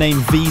under the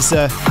name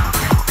Visa.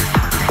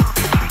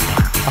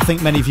 I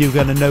think many of you are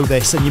going to know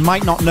this, and you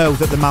might not know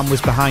that the man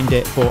was behind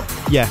it, but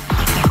yeah,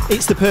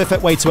 it's the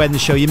perfect way to end the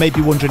show. You may be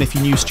wondering if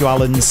you knew Stu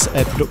Allan's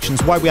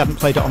productions, why we hadn't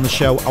played it on the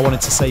show. I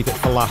wanted to save it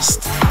for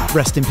last.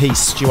 Rest in peace,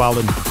 Stu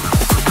Allan.